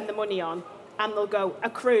you're going to spend the money on, and they'll go, a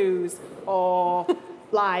cruise, or,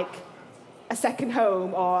 like, a second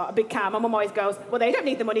home or a big car, my mum always goes, well, they don't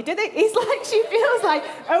need the money, do they? It's like she feels like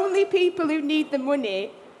only people who need the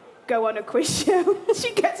money go on a quiz show.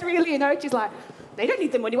 She gets really annoyed. She's like, they don't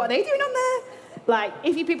need the money. What are they doing on there? Like,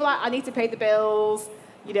 if you people are like, I need to pay the bills,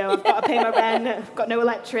 you know, I've got to pay my rent, I've got no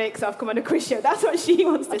electric, so I've come on a quiz show. That's what she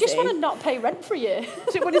wants to see. I just want to not pay rent for a year.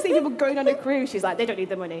 She wants to see people going on a cruise. She's like, they don't need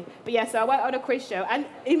the money. But yeah, so I went on a quiz show. And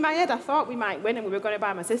in my head, I thought we might win and we were going to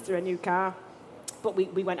buy my sister a new car. But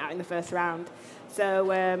we went out in the first round. So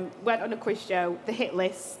went on a quiz show, the hit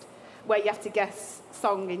list, where you have to guess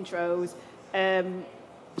song intros.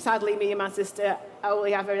 Sadly, me and my sister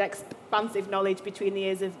only have an expansive knowledge between the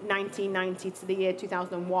years of 1990 to the year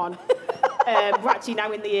 2001. We're actually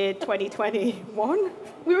now in the year 2021.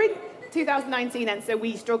 We were in 2019 then, so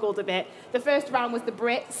we struggled a bit. The first round was the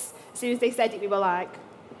Brits. As soon as they said it, we were like,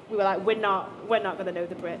 we're not going to know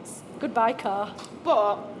the Brits. Goodbye, car.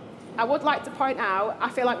 But I would like to point out, I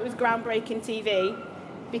feel like it was groundbreaking TV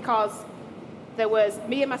because there was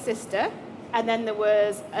me and my sister, and then there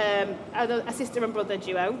was a sister and brother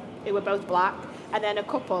duo who were both black, and then a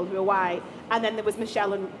couple who were white, and then there was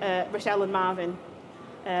Rochelle and Marvin.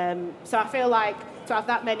 So I feel like to have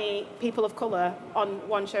that many people of colour on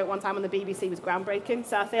one show at one time on the BBC was groundbreaking.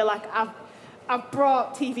 So I feel like I've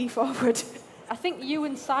brought TV forward. I think you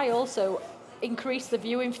and Si also increased the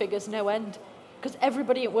viewing figures no end. Because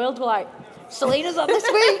everybody at World were like, Selena's on this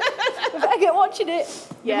week. We better get watching it.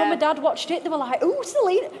 Yeah. My mum and dad watched it. They were like, ooh,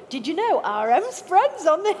 Selena. Did you know RM's friends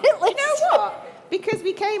on the hit list? You know what? Because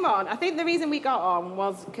we came on, I think the reason we got on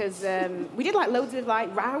was because we did like loads of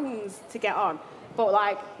like rounds to get on. But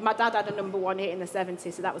like my dad had a number one hit in the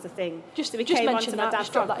 70s, so that was a thing. Just we mention came on to my that, dad's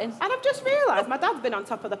just drop song. that in. And I've just realised my dad's been on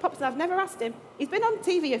Top of the Pops and I've never asked him. He's been on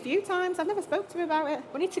TV a few times. I've never spoke to him about it.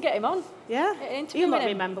 We need to get him on. Yeah. Get an interview He'll with not him.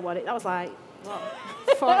 remember what that was like.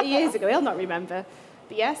 What, 40 years ago. He'll not remember.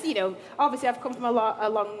 But yes, you know, obviously I've come from a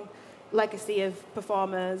long legacy of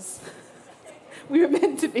performers. We were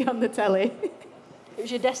meant to be on the telly. It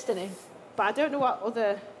was your destiny. But I don't know what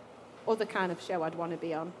other kind of show I'd want to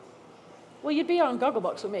be on. Well, you'd be on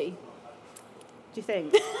Gogglebox with me. Do you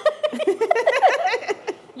think?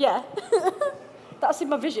 Yeah. That's in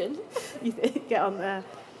my vision. You think? Get on there.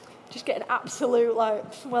 Just get an absolute, like,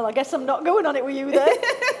 well, I guess I'm not going on it with you then.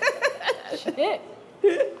 Shit.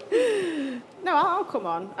 No, I'll come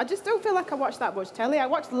on. I just don't feel like I watch that much telly. I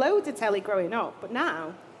watched loads of telly growing up, but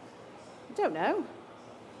now, I don't know.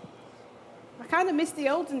 I kind of miss the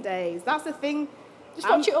olden days. That's the thing. Just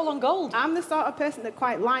watch it all on gold. I'm the sort of person that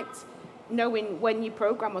quite liked knowing when your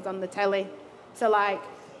programme was on the telly. So like,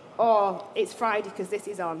 oh, it's Friday because this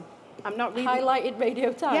is on. I'm not really... Highlighted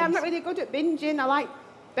Radio Times. Yeah, I'm not really good at binging.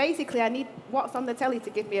 I need what's on the telly to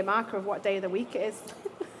give me a marker of what day of the week it is.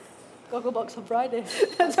 Gogglebox on Friday.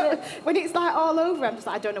 When it's like all over, I'm just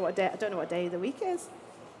like, I don't know what day of the week it is.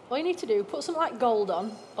 All you need to do, put something like Gold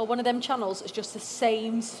on, or one of them channels that's just the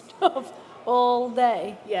same stuff all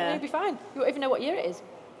day. Yeah. And you'll be fine. You won't even know what year it is.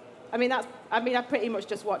 I pretty much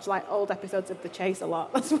just watch like old episodes of The Chase a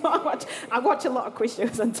lot. That's what I watch. I watch a lot of quiz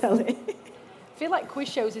shows on telly. I feel like quiz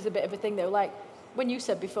shows is a bit of a thing though. Like when you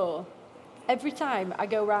said before, every time I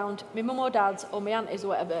go round my mum or dad's or my auntie's or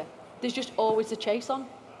whatever, there's just always The Chase on.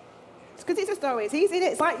 It's because it's just always he's in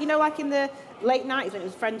it. It's like, you know, like in the late 90s when it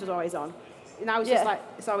was Friends was always on. And now it's just like,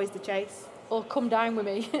 it's always The Chase. Or Come Dine With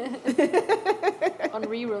Me on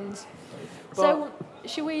reruns. So,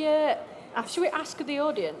 should we ask the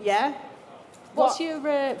audience? Yeah. What's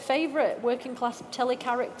your favourite working class telly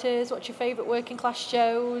characters? What's your favourite working class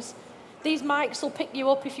shows? These mics will pick you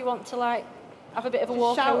up if you want to like have a bit of a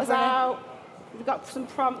walk Shout over. us out. We've got some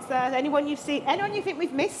prompts there. Anyone you think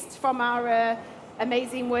we've missed from our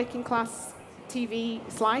amazing working class TV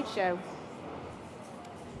slideshow?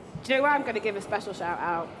 Do you know where I'm going to give a special shout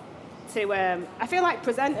out to? I feel like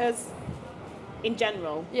presenters in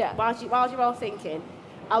general. Yeah. While you're all thinking,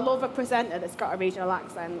 I love a presenter that's got a regional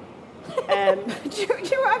accent. Do you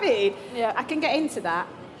know what I mean? Yeah. I can get into that.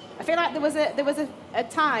 I feel like there was a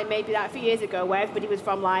time maybe like a few years ago where everybody was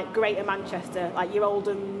from like Greater Manchester, like your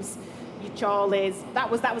Oldhams, your Chorleys.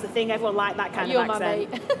 That was a thing. Everyone liked that kind of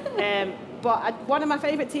accent. My mate. But one of my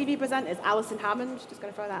favourite TV presenters, Alison Hammond. Just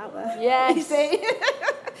going to throw that out there. Yes. You see?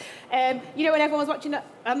 You know, when everyone was watching it,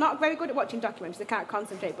 I'm not very good at watching documentaries. I can't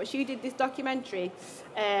concentrate. But she did this documentary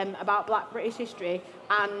about Black British history,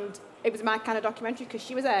 and it was my kind of documentary because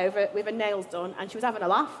she was there with her nails done, and she was having a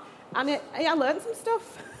laugh, and I learned some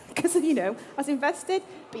stuff because I was invested.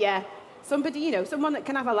 But yeah, someone that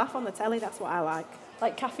can have a laugh on the telly. That's what I like.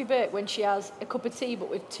 Like Kathy Burke when she has a cup of tea but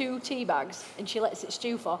with 2 tea bags and she lets it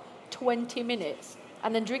stew for 20 minutes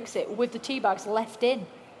and then drinks it with the tea bags left in.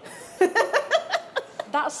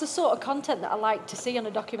 that's the sort of content that I like to see on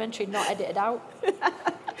a documentary, not edited out.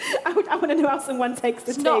 I want to know how someone takes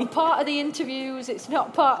the It's tea. not part of the interviews, it's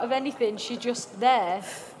not part of anything. She's just there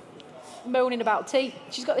moaning about tea.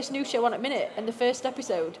 She's got this new show on at minute, and the first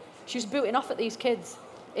episode, she was booting off at these kids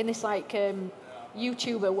in this like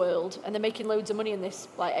YouTuber world, and they're making loads of money in this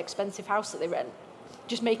like expensive house that they rent,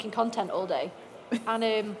 just making content all day.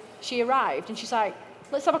 And she arrived, and she's like,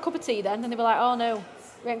 let's have a cup of tea then. And they were like, oh no,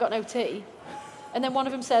 we ain't got no tea. And then one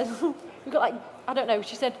of them says, we've got like, I don't know,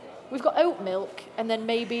 she said, we've got oat milk and then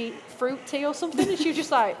maybe fruit tea or something. And she was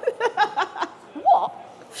just like, what?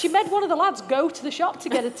 She made one of the lads go to the shop to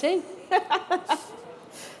get a tea.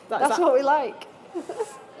 That's what we like.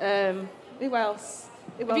 Who else?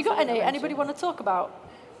 Have you got any? Anybody want to talk about?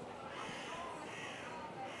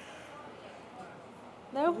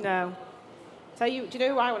 No? No. Do you know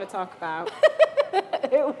who I want to talk about?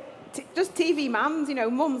 Just TV mums, you know,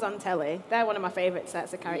 mums on telly. They're one of my favourite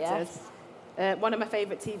sets of characters. Yes. One of my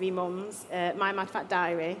favourite TV mums, My Mad Fat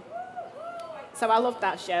Diary. So I loved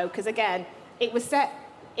that show because, again, it was set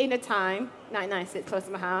in a time, 1996, close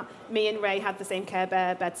to my heart. Me and Ray had the same Care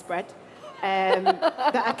Bear bedspread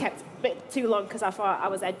that I kept a bit too long because I thought I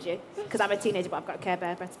was edgy. Because I'm a teenager, but I've got a Care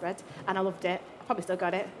Bear bedspread, and I loved it. I probably still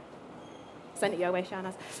got it. Send it your way,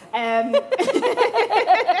 Shanaz.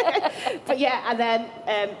 But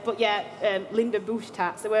yeah, Linda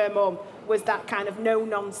Bushtat, so her mum, was that kind of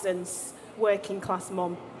no-nonsense working-class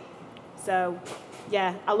mum. So,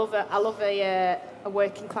 yeah, I love a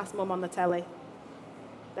working-class mum on the telly.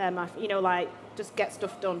 They're my, you know, like, just get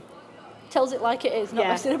stuff done. Tells it like it is, not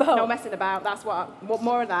messing about. No messing about, that's what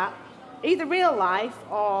more of that. Either real life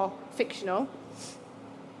or fictional.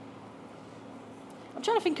 I'm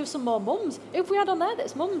trying to think of some more mums. Who have we had on there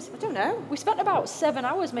that's mums? I don't know. We spent about 7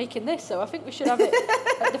 hours making this, so I think we should have it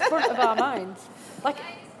at the front of our minds. Like,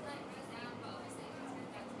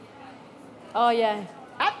 oh yeah.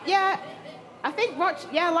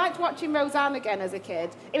 I liked watching Roseanne again as a kid.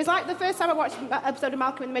 It was like the first time I watched an episode of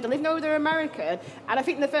Malcolm in the Middle, even though they're American. And I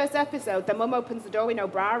think in the first episode, the mum opens the door with no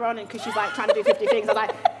bra on, and because she's like trying to do 50 things,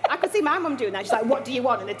 I could see my mum doing that. She's like, what do you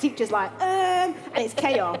want? And the teacher's like, and it's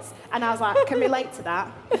chaos. And I was like, I can relate to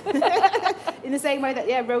that. In the same way that,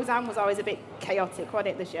 yeah, Roseanne was always a bit chaotic, wasn't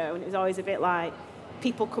it, the show? And it was always a bit like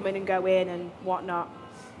people come in and go in and whatnot.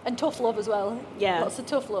 And tough love as well. Yeah. Lots of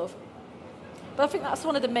tough love. But I think that's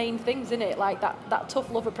one of the main things, isn't it? Like that tough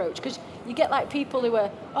love approach. Because you get like people who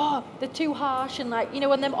are, they're too harsh, and like, you know,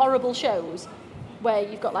 on them horrible shows where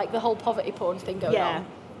you've got like the whole poverty porn thing going on.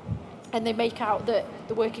 And they make out that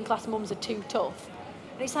the working class mums are too tough.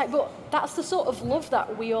 And it's like, but that's the sort of love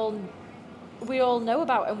that we all know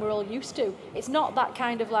about and we're all used to. It's not that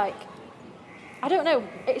kind of like, I don't know,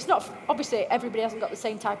 it's not, obviously everybody hasn't got the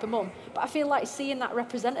same type of mum, but I feel like seeing that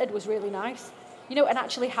represented was really nice. You know, and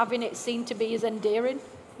actually having it seen to be as endearing.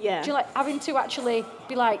 Yeah. Do you like having to actually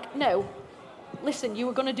be like, no, listen, you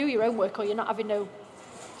were going to do your own work, or you're not having no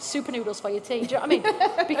super noodles for your tea. Do you know what I mean?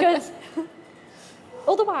 Because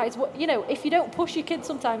otherwise, you know, if you don't push your kids,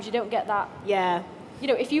 sometimes you don't get that. Yeah. You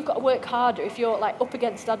know, if you've got to work harder, if you're like up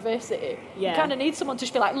against adversity, you kind of need someone to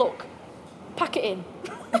just be like, look, pack it in.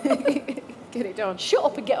 Get it done. Shut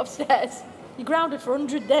up and get upstairs. You're grounded for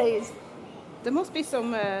 100 days. There must be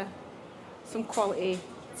some quality,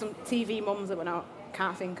 some TV mums that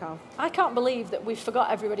can't think of. I can't believe that we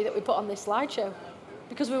forgot everybody that we put on this slideshow,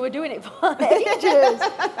 because we were doing it for ages.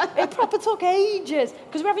 It proper took ages,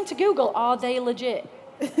 because we're having to Google, are they legit?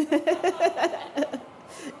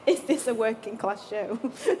 Is this a working class show?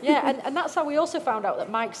 Yeah, and that's how we also found out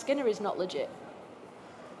that Mike Skinner is not legit.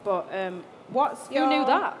 But who knew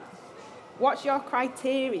that? What's your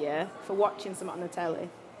criteria for watching something on the telly?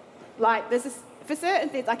 Like, for certain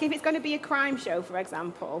things, like if it's going to be a crime show, for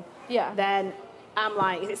example, then I'm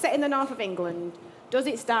like, is it set in the north of England? Does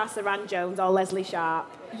it star Saran Jones or Leslie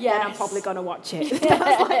Sharp? Yes. Then I'm probably going to watch it. Yes.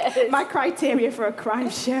 That's like my criteria for a crime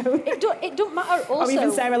show. It don't matter also. Or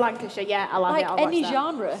even Sarah Lancashire, I'll have like it, I'll watch any that.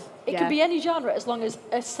 genre. It could be any genre as long as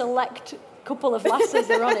a select couple of lasses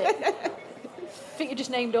are on it. I think you just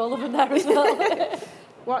named all of them there as well.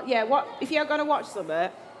 What if you're going to watch something,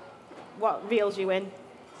 what reels you in?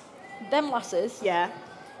 Them lasses. Yeah.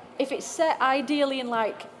 If it's set ideally in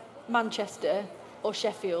like Manchester or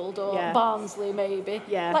Sheffield or Barnsley maybe.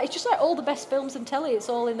 Yeah. Like it's just like all the best films and telly, it's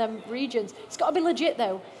all in them regions. It's got to be legit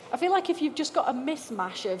though. I feel like if you've just got a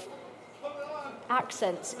mismatch of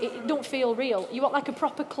accents, it don't feel real. You want like a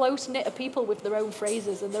proper close knit of people with their own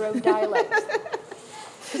phrases and their own dialects.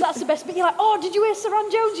 Because that's the best bit. You're like, oh, did you hear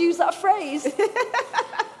Saran Jones use that phrase?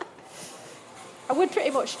 I would pretty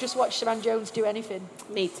much just watch Savannah Jones do anything.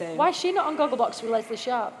 Me too. Why is she not on Gogglebox with Leslie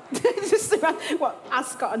Sharp? Just what, as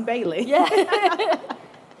Scott and Bailey? Yeah.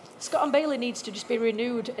 Scott and Bailey needs to just be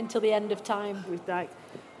renewed until the end of time. With like,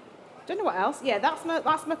 don't know what else. Yeah, that's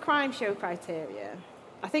my crime show criteria.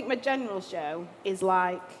 I think my general show is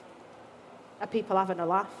like, are people having a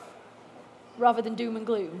laugh? Rather than doom and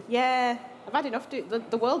gloom. Yeah, I've had enough.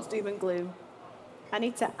 The world's doom and gloom. I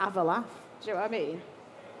need to have a laugh. Do you know what I mean?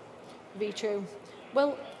 Be true.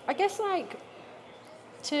 Well, I guess like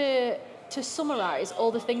to summarise all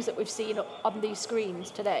the things that we've seen on these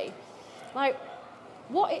screens today, like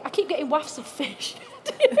I keep getting wafts of fish.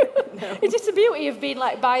 No. It's just the beauty of being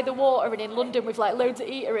like by the water and in London with like loads of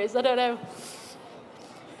eateries. I don't know.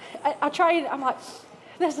 I try and I'm like,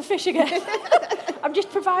 there's the fish again. I'm just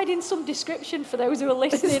providing some description for those who are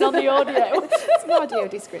listening on the audio. Some audio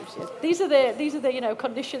description. These are the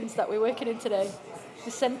conditions that we're working in today.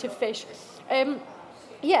 The scent of fish.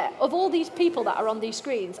 Of all these people that are on these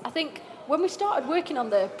screens, I think when we started working on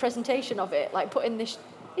the presentation of it, like putting this,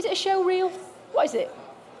 is it a show reel? What is it?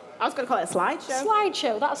 I was going to call it a slideshow.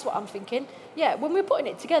 Slideshow, that's what I'm thinking. Yeah, when we were putting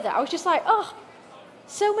it together, I was just like, oh,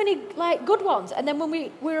 so many like good ones. And then when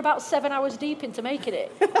we were about 7 hours deep into making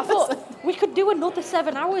it, I thought we could do another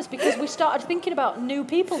 7 hours because we started thinking about new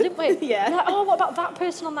people, didn't we? Yeah. Like, oh, what about that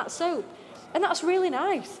person on that soap? And that's really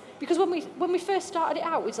nice because when we first started it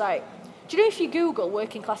out, it was like, do you know if you Google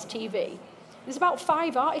working class TV, there's about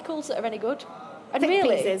 5 articles that are any good. And Think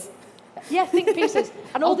really, pieces. Yeah, think pieces.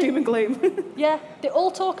 And all doom and gloom. Yeah, they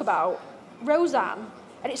all talk about Roseanne,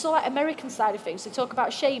 and it's all like American side of things. They talk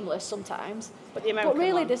about Shameless sometimes, but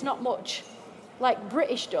really one. There's not much like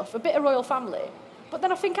British stuff. A bit of Royal Family, but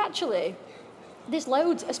then I think actually there's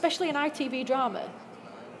loads, especially in ITV drama.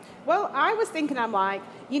 Well, I was thinking, I'm like,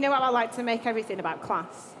 you know how I like to make everything about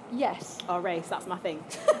class? Yes. Or race, that's my thing.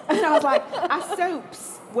 And I was like, are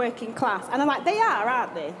soaps working class? And I'm like, they are,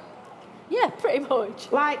 aren't they? Yeah, pretty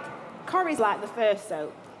much. Like, Corrie's like the first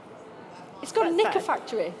soap. It's got a knicker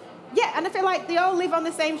factory. Yeah, and I feel like they all live on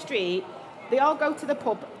the same street. They all go to the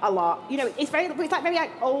pub a lot. You know, it's like very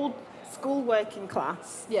like old school working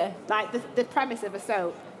class. Yeah. Like the premise of a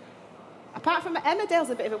soap. Apart from Emmerdale's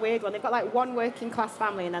a bit of a weird one. They've got like one working class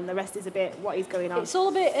family and then the rest is a bit what is going on. It's all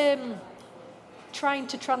a bit trying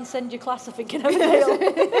to transcend your class, I think, in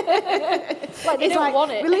Emmerdale. Like they don't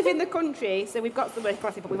want it. We live in the country, so we've got some working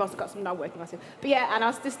class people, but we've also got some non-working class people. But yeah, and I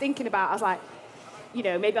was just thinking I was like, you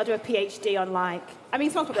know, maybe I'll do a PhD on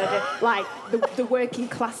some people do, like the working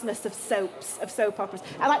classness of soaps, of soap operas.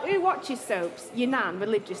 And like, who watches soaps? Your nan,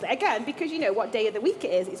 religiously. Again, because you know what day of the week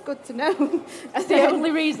it is, it's good to know. That's the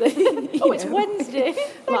only reason. It's Wednesday.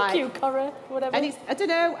 Thank you, Cora, whatever. And I don't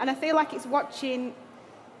know, and I feel like it's watching,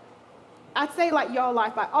 I'd say like your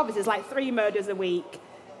life, like obviously it's like 3 murders a week,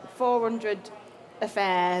 400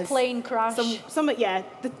 affairs. Plane crash. Some the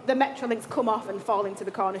Metrolinx come off and fall into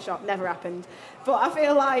the corner shop, never happened. But I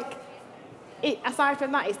feel like, aside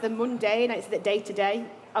from that, it's the mundane, it's the day-to-day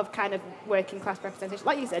of kind of working class representation.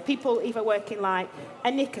 Like you said, people either work in like a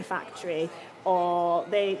knicker factory or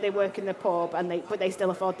they work in the pub but they still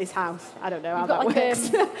afford this house. I don't know how that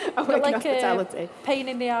works. I work in hospitality. A pain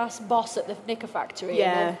in the ass boss at the knicker factory.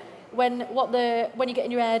 Yeah. When you're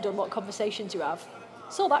getting your hair done, what conversations you have.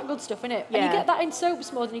 It's all that good stuff, innit? Yeah. And you get that in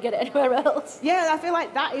soaps more than you get it anywhere else. Yeah, I feel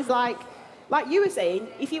like that is like you were saying,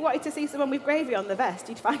 if you wanted to see someone with gravy on the vest,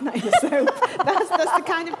 you'd find that in a soap. that's the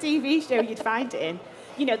kind of TV show you'd find it in.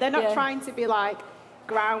 You know, they're not trying to be like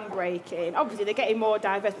groundbreaking. Obviously, they're getting more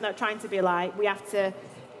diverse, but not trying to be like, we have to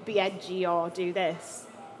be edgy or do this.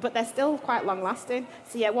 But they're still quite long-lasting.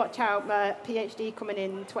 So yeah, watch out, my PhD coming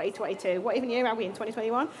in 2022. What even year are we in,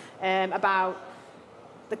 2021? About...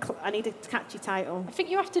 I need a catchy title. I think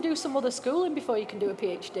you have to do some other schooling before you can do a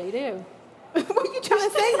PhD, do you? What are you trying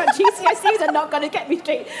to say? About GCSEs are not going to get me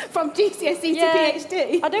straight from GCSE to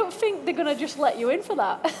PhD? I don't think they're going to just let you in for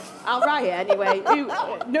that. I'll write it anyway.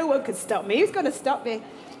 No one can stop me. Who's going to stop me?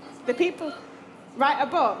 The people... Write a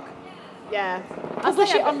book? Yeah.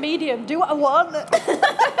 Publish it on Medium. Do what I want.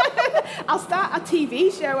 I'll start a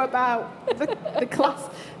TV show about the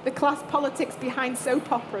class politics behind soap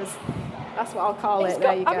operas. That's what I'll call it.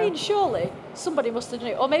 There you go. I mean, surely somebody must have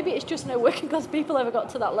done it. Or maybe it's just no working class people ever got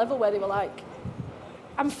to that level where they were like,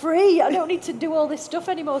 I'm free. I don't need to do all this stuff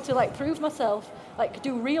anymore to like prove myself. Like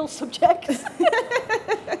do real subjects.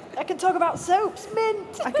 I can talk about soaps,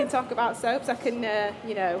 mint. I can talk about soaps. I can,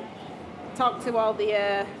 talk to all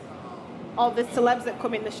the celebs that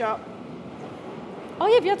come in the shop. Oh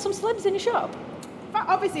yeah, have you had some celebs in your shop?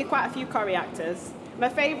 Obviously, quite a few Corrie actors. My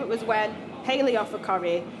favourite was when Hayley offered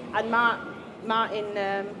Corrie and Martin,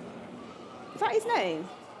 is that his name?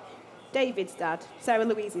 David's dad, Sarah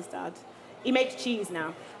Louise's dad. He makes cheese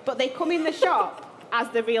now. But they come in the shop as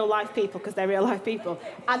the real life people, because they're real life people.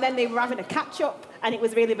 And then they were having a catch up, and it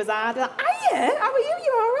was really bizarre. They're like, hiya, how are you?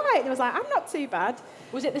 You all right? And it was like, I'm not too bad.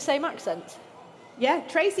 Was it the same accent? Yeah,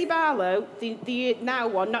 Tracy Barlow, the now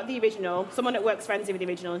one, not the original. Someone at work's friends with the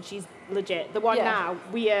original, and she's legit. The one now,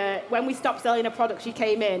 when we stopped selling a product, she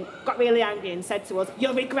came in, got really angry, and said to us,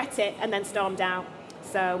 "You'll regret it," and then stormed out.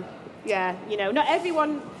 So, yeah, not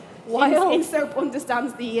everyone in soap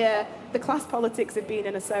understands the class politics of being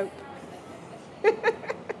in a soap.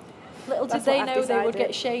 Little did they know they would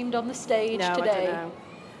get shamed on the stage today. I don't know.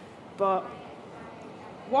 But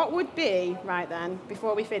what would be, right then,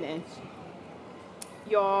 before we finish,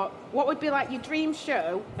 what would be like your dream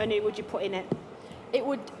show, and who would you put in it? It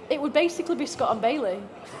would basically be Scott and Bailey.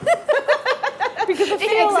 Because I feel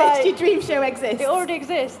it exists. like Your dream show exists. it already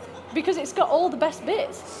exists. Because it's got all the best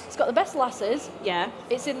bits. It's got the best lasses. Yeah.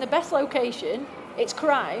 It's in the best location. It's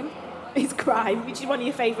crime. It's crime, which is one of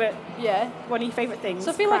your favourite things.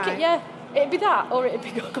 So I feel like it'd be that, or it'd be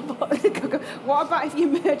Gogglebox. What about if you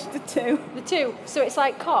merged the two? The two. So it's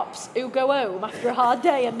like cops who go home after a hard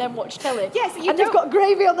day and then watch telly. Yes, and they've got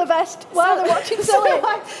gravy on the vest while they're watching telly.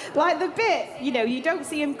 Like the bit, you don't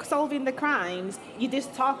see them solving the crimes. You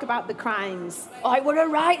just talk about the crimes. I would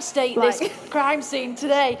have right state this crime scene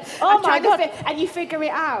today. Oh my God. And you figure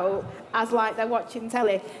it out as like they're watching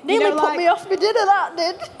telly. Nearly put me off my dinner, that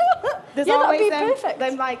did. There's always always perfect.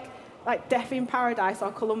 them like Death in Paradise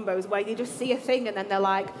or Columbo's, where you just see a thing and then they're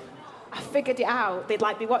like, I figured it out. They'd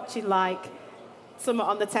like be watching like something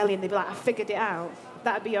on the telly and they'd be like, I figured it out.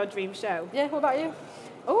 That'd be your dream show. Yeah, what about you?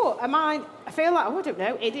 Oh, I feel like, I don't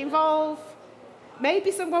know, it'd involve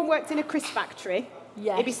maybe someone worked in a crisp factory.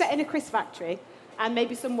 Yes. It'd be set in a crisp factory, and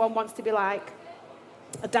maybe someone wants to be like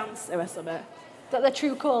a dancer or something. That their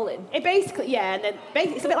true calling. It basically, and then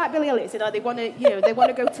it's a bit like Billy Elliot, they want to, they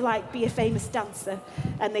want to go to like be a famous dancer,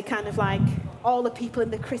 and they kind of like all the people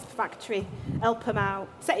in the crisp factory help them out.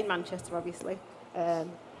 Set in Manchester, obviously,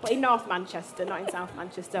 but in North Manchester, not in South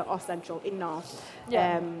Manchester or Central, in North.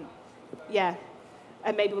 Yeah.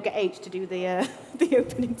 And maybe we'll get H to do the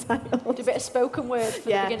opening title. Do a bit of spoken word for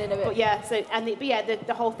the beginning of it. But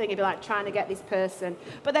the whole thing would be like trying to get this person.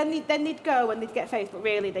 But then they'd go and they'd get famous, but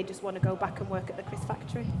really they just want to go back and work at the crisp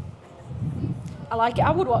factory. I like it. I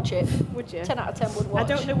would watch it. Would you? 10 out of 10 would watch.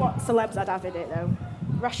 I don't know what celebs I'd have in it though.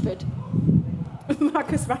 Rashford.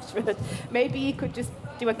 Marcus Rashford. Maybe he could just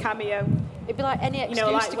do a cameo. It'd be like any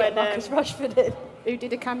excuse like to get when, Marcus Rashford in. Who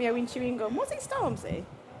did a cameo in Chewing Gum? Was it Stormzy?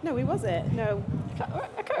 No, he was it. No.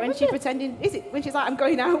 I can't when she's pretending, when she's like, I'm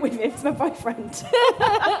going out with him, it's my boyfriend.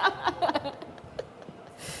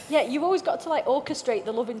 Yeah, you've always got to like orchestrate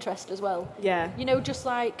the love interest as well. Yeah. Just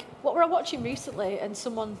like, what were I watching recently? And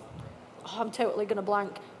someone, I'm totally going to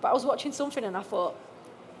blank, but I was watching something and I thought,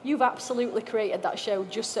 you've absolutely created that show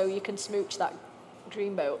just so you can smooch that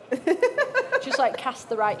dreamboat. Just like cast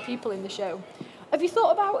the right people in the show. Have you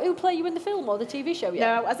thought about who play you in the film or the TV show yet?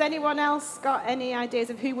 No. Has anyone else got any ideas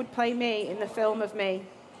of who would play me in the film of me?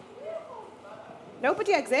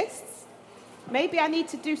 Nobody exists. Maybe I need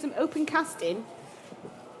to do some open casting.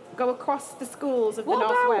 Go across the schools of the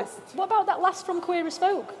Northwest. What about that lass from Queer as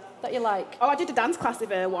Folk that you like? Oh, I did a dance class with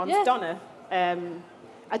her once, Donna.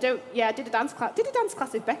 I did a dance class. Did a dance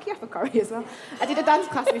class with Becky Afakori as well. I did a dance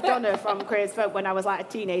class with Donna from Queer as Folk when I was like a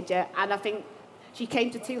teenager, and I think she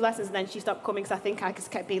came to 2 lessons and then she stopped coming because I think I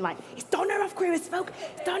just kept being like, it's Donna of Queer as Folk,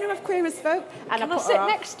 it's Donna of Queer as Folk. And Can I sit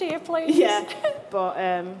next to you, please? Yeah, but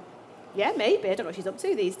maybe. I don't know what she's up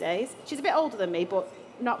to these days. She's a bit older than me, but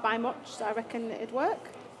not by much, so I reckon it'd work.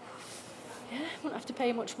 Yeah, wouldn't have to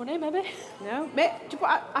pay much money, maybe. No,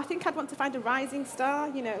 I think I'd want to find a rising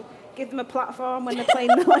star, give them a platform when they're playing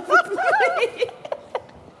the life of me.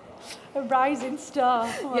 A rising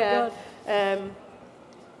star. Oh my God.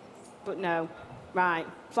 But no. Right,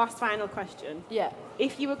 last final question. Yeah.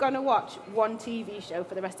 If you were going to watch one TV show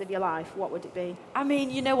for the rest of your life, what would it be? I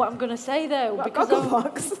mean, you know what I'm going to say, though. What, because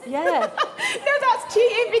Gogglebox? Yeah. No, that's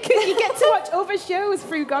cheating because you get to watch other shows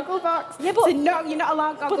through Gogglebox. Yeah, but so no, you're not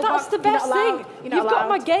allowed Gogglebox. But that's the best thing. You've got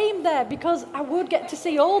my game there because I would get to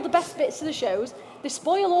see all the best bits of the shows. They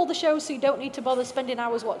spoil all the shows so you don't need to bother spending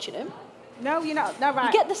hours watching them. No, you're not. No, right.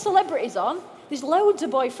 You get the celebrities on. There's loads of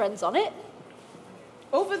boyfriends on it.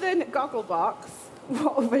 Other than Gogglebox,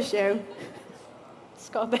 what other show?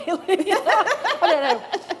 Scott Bailey. I don't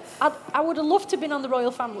know. I would have loved to have been on the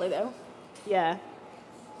Royal Family, though. Yeah.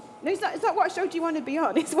 No, it's not what show do you want to be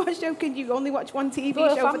on? It's what show can you only watch one TV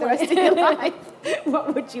Royal show Family. for the rest of your life?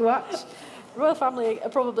 What would you watch? Royal Family,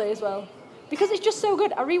 probably as well. Because it's just so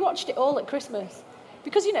good. I rewatched it all at Christmas.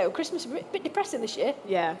 because, you know, Christmas is a bit depressing this year.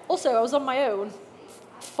 Yeah. Also, I was on my own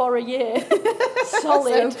for a year,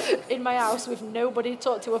 solid, in my house with nobody to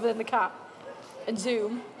talk to other than the cat and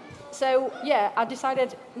Zoom. So, yeah, I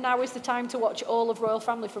decided now is the time to watch all of Royal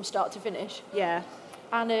Family from start to finish. Yeah.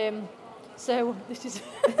 And so this is...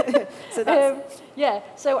 So that's...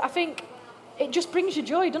 so I think it just brings you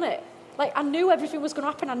joy, doesn't it? Like, I knew everything was going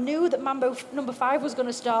to happen. I knew that Mambo number 5 was going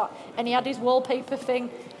to start, and he had his wallpaper thing.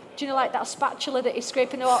 Do you know, like that spatula that he's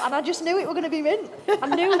scraping the wall? And I just knew it were going to be mint.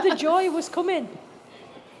 I knew the joy was coming.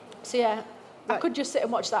 So, yeah, I could just sit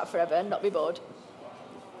and watch that forever and not be bored.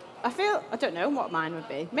 I don't know what mine would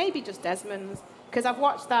be. Maybe just Desmond's. Because I've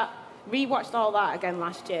rewatched all that again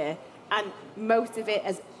last year, and most of it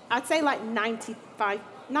I'd say like 98%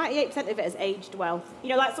 of it has aged well. You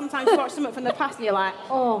know, like sometimes you watch something from the past and you're like,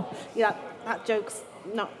 oh, yeah, that joke's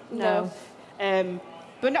no.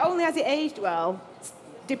 But not only has it aged well,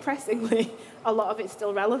 depressingly, a lot of it's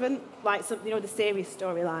still relevant. Like some, you know, the serious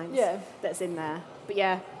storylines that's in there. But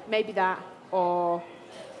yeah, maybe that, or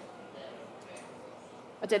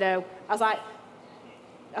I don't know. I was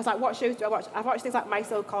like, what shows do I watch? I've watched things like My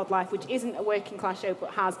So-Called Life, which isn't a working class show,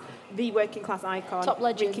 but has the working class icon, Top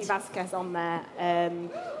Legends, Ricky Vasquez, on there.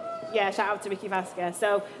 Shout out to Ricky Vasquez.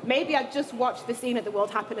 So maybe I'd just watch the scene at the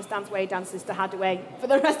World Happiness Dance where he dances to Hadaway for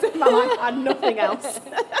the rest of my life and nothing else.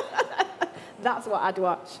 That's what I'd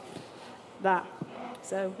watch. That.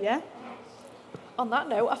 So, yeah. On that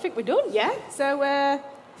note, I think we're done. Yeah. So,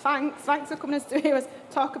 thanks for coming to hear us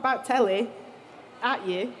talk about telly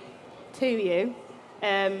to you.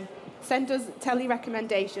 Send us telly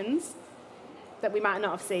recommendations that we might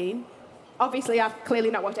not have seen. Obviously, I've clearly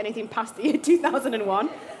not watched anything past the year 2001,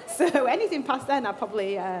 so anything past then,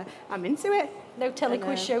 I'm into it. No telly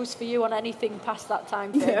quiz shows for you on anything past that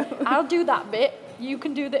time frame. No. I'll do that bit. You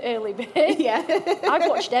can do the early bit. Yeah. I've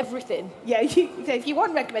watched everything. Yeah, so if you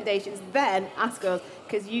want recommendations, then ask us,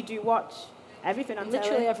 because you do watch everything on telly.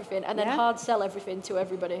 Literally everything, and then hard sell everything to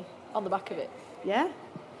everybody on the back of it. Yeah.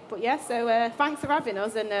 But yeah, so thanks for having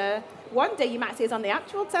us, and one day you might see us on the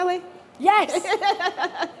actual telly. Yes!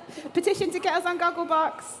 Petition to get us on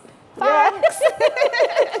Gogglebox. Thanks!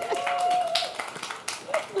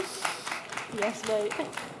 Yes, mate.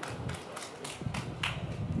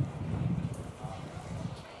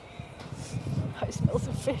 It smells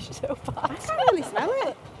of fish so bad. I can't really smell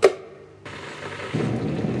it.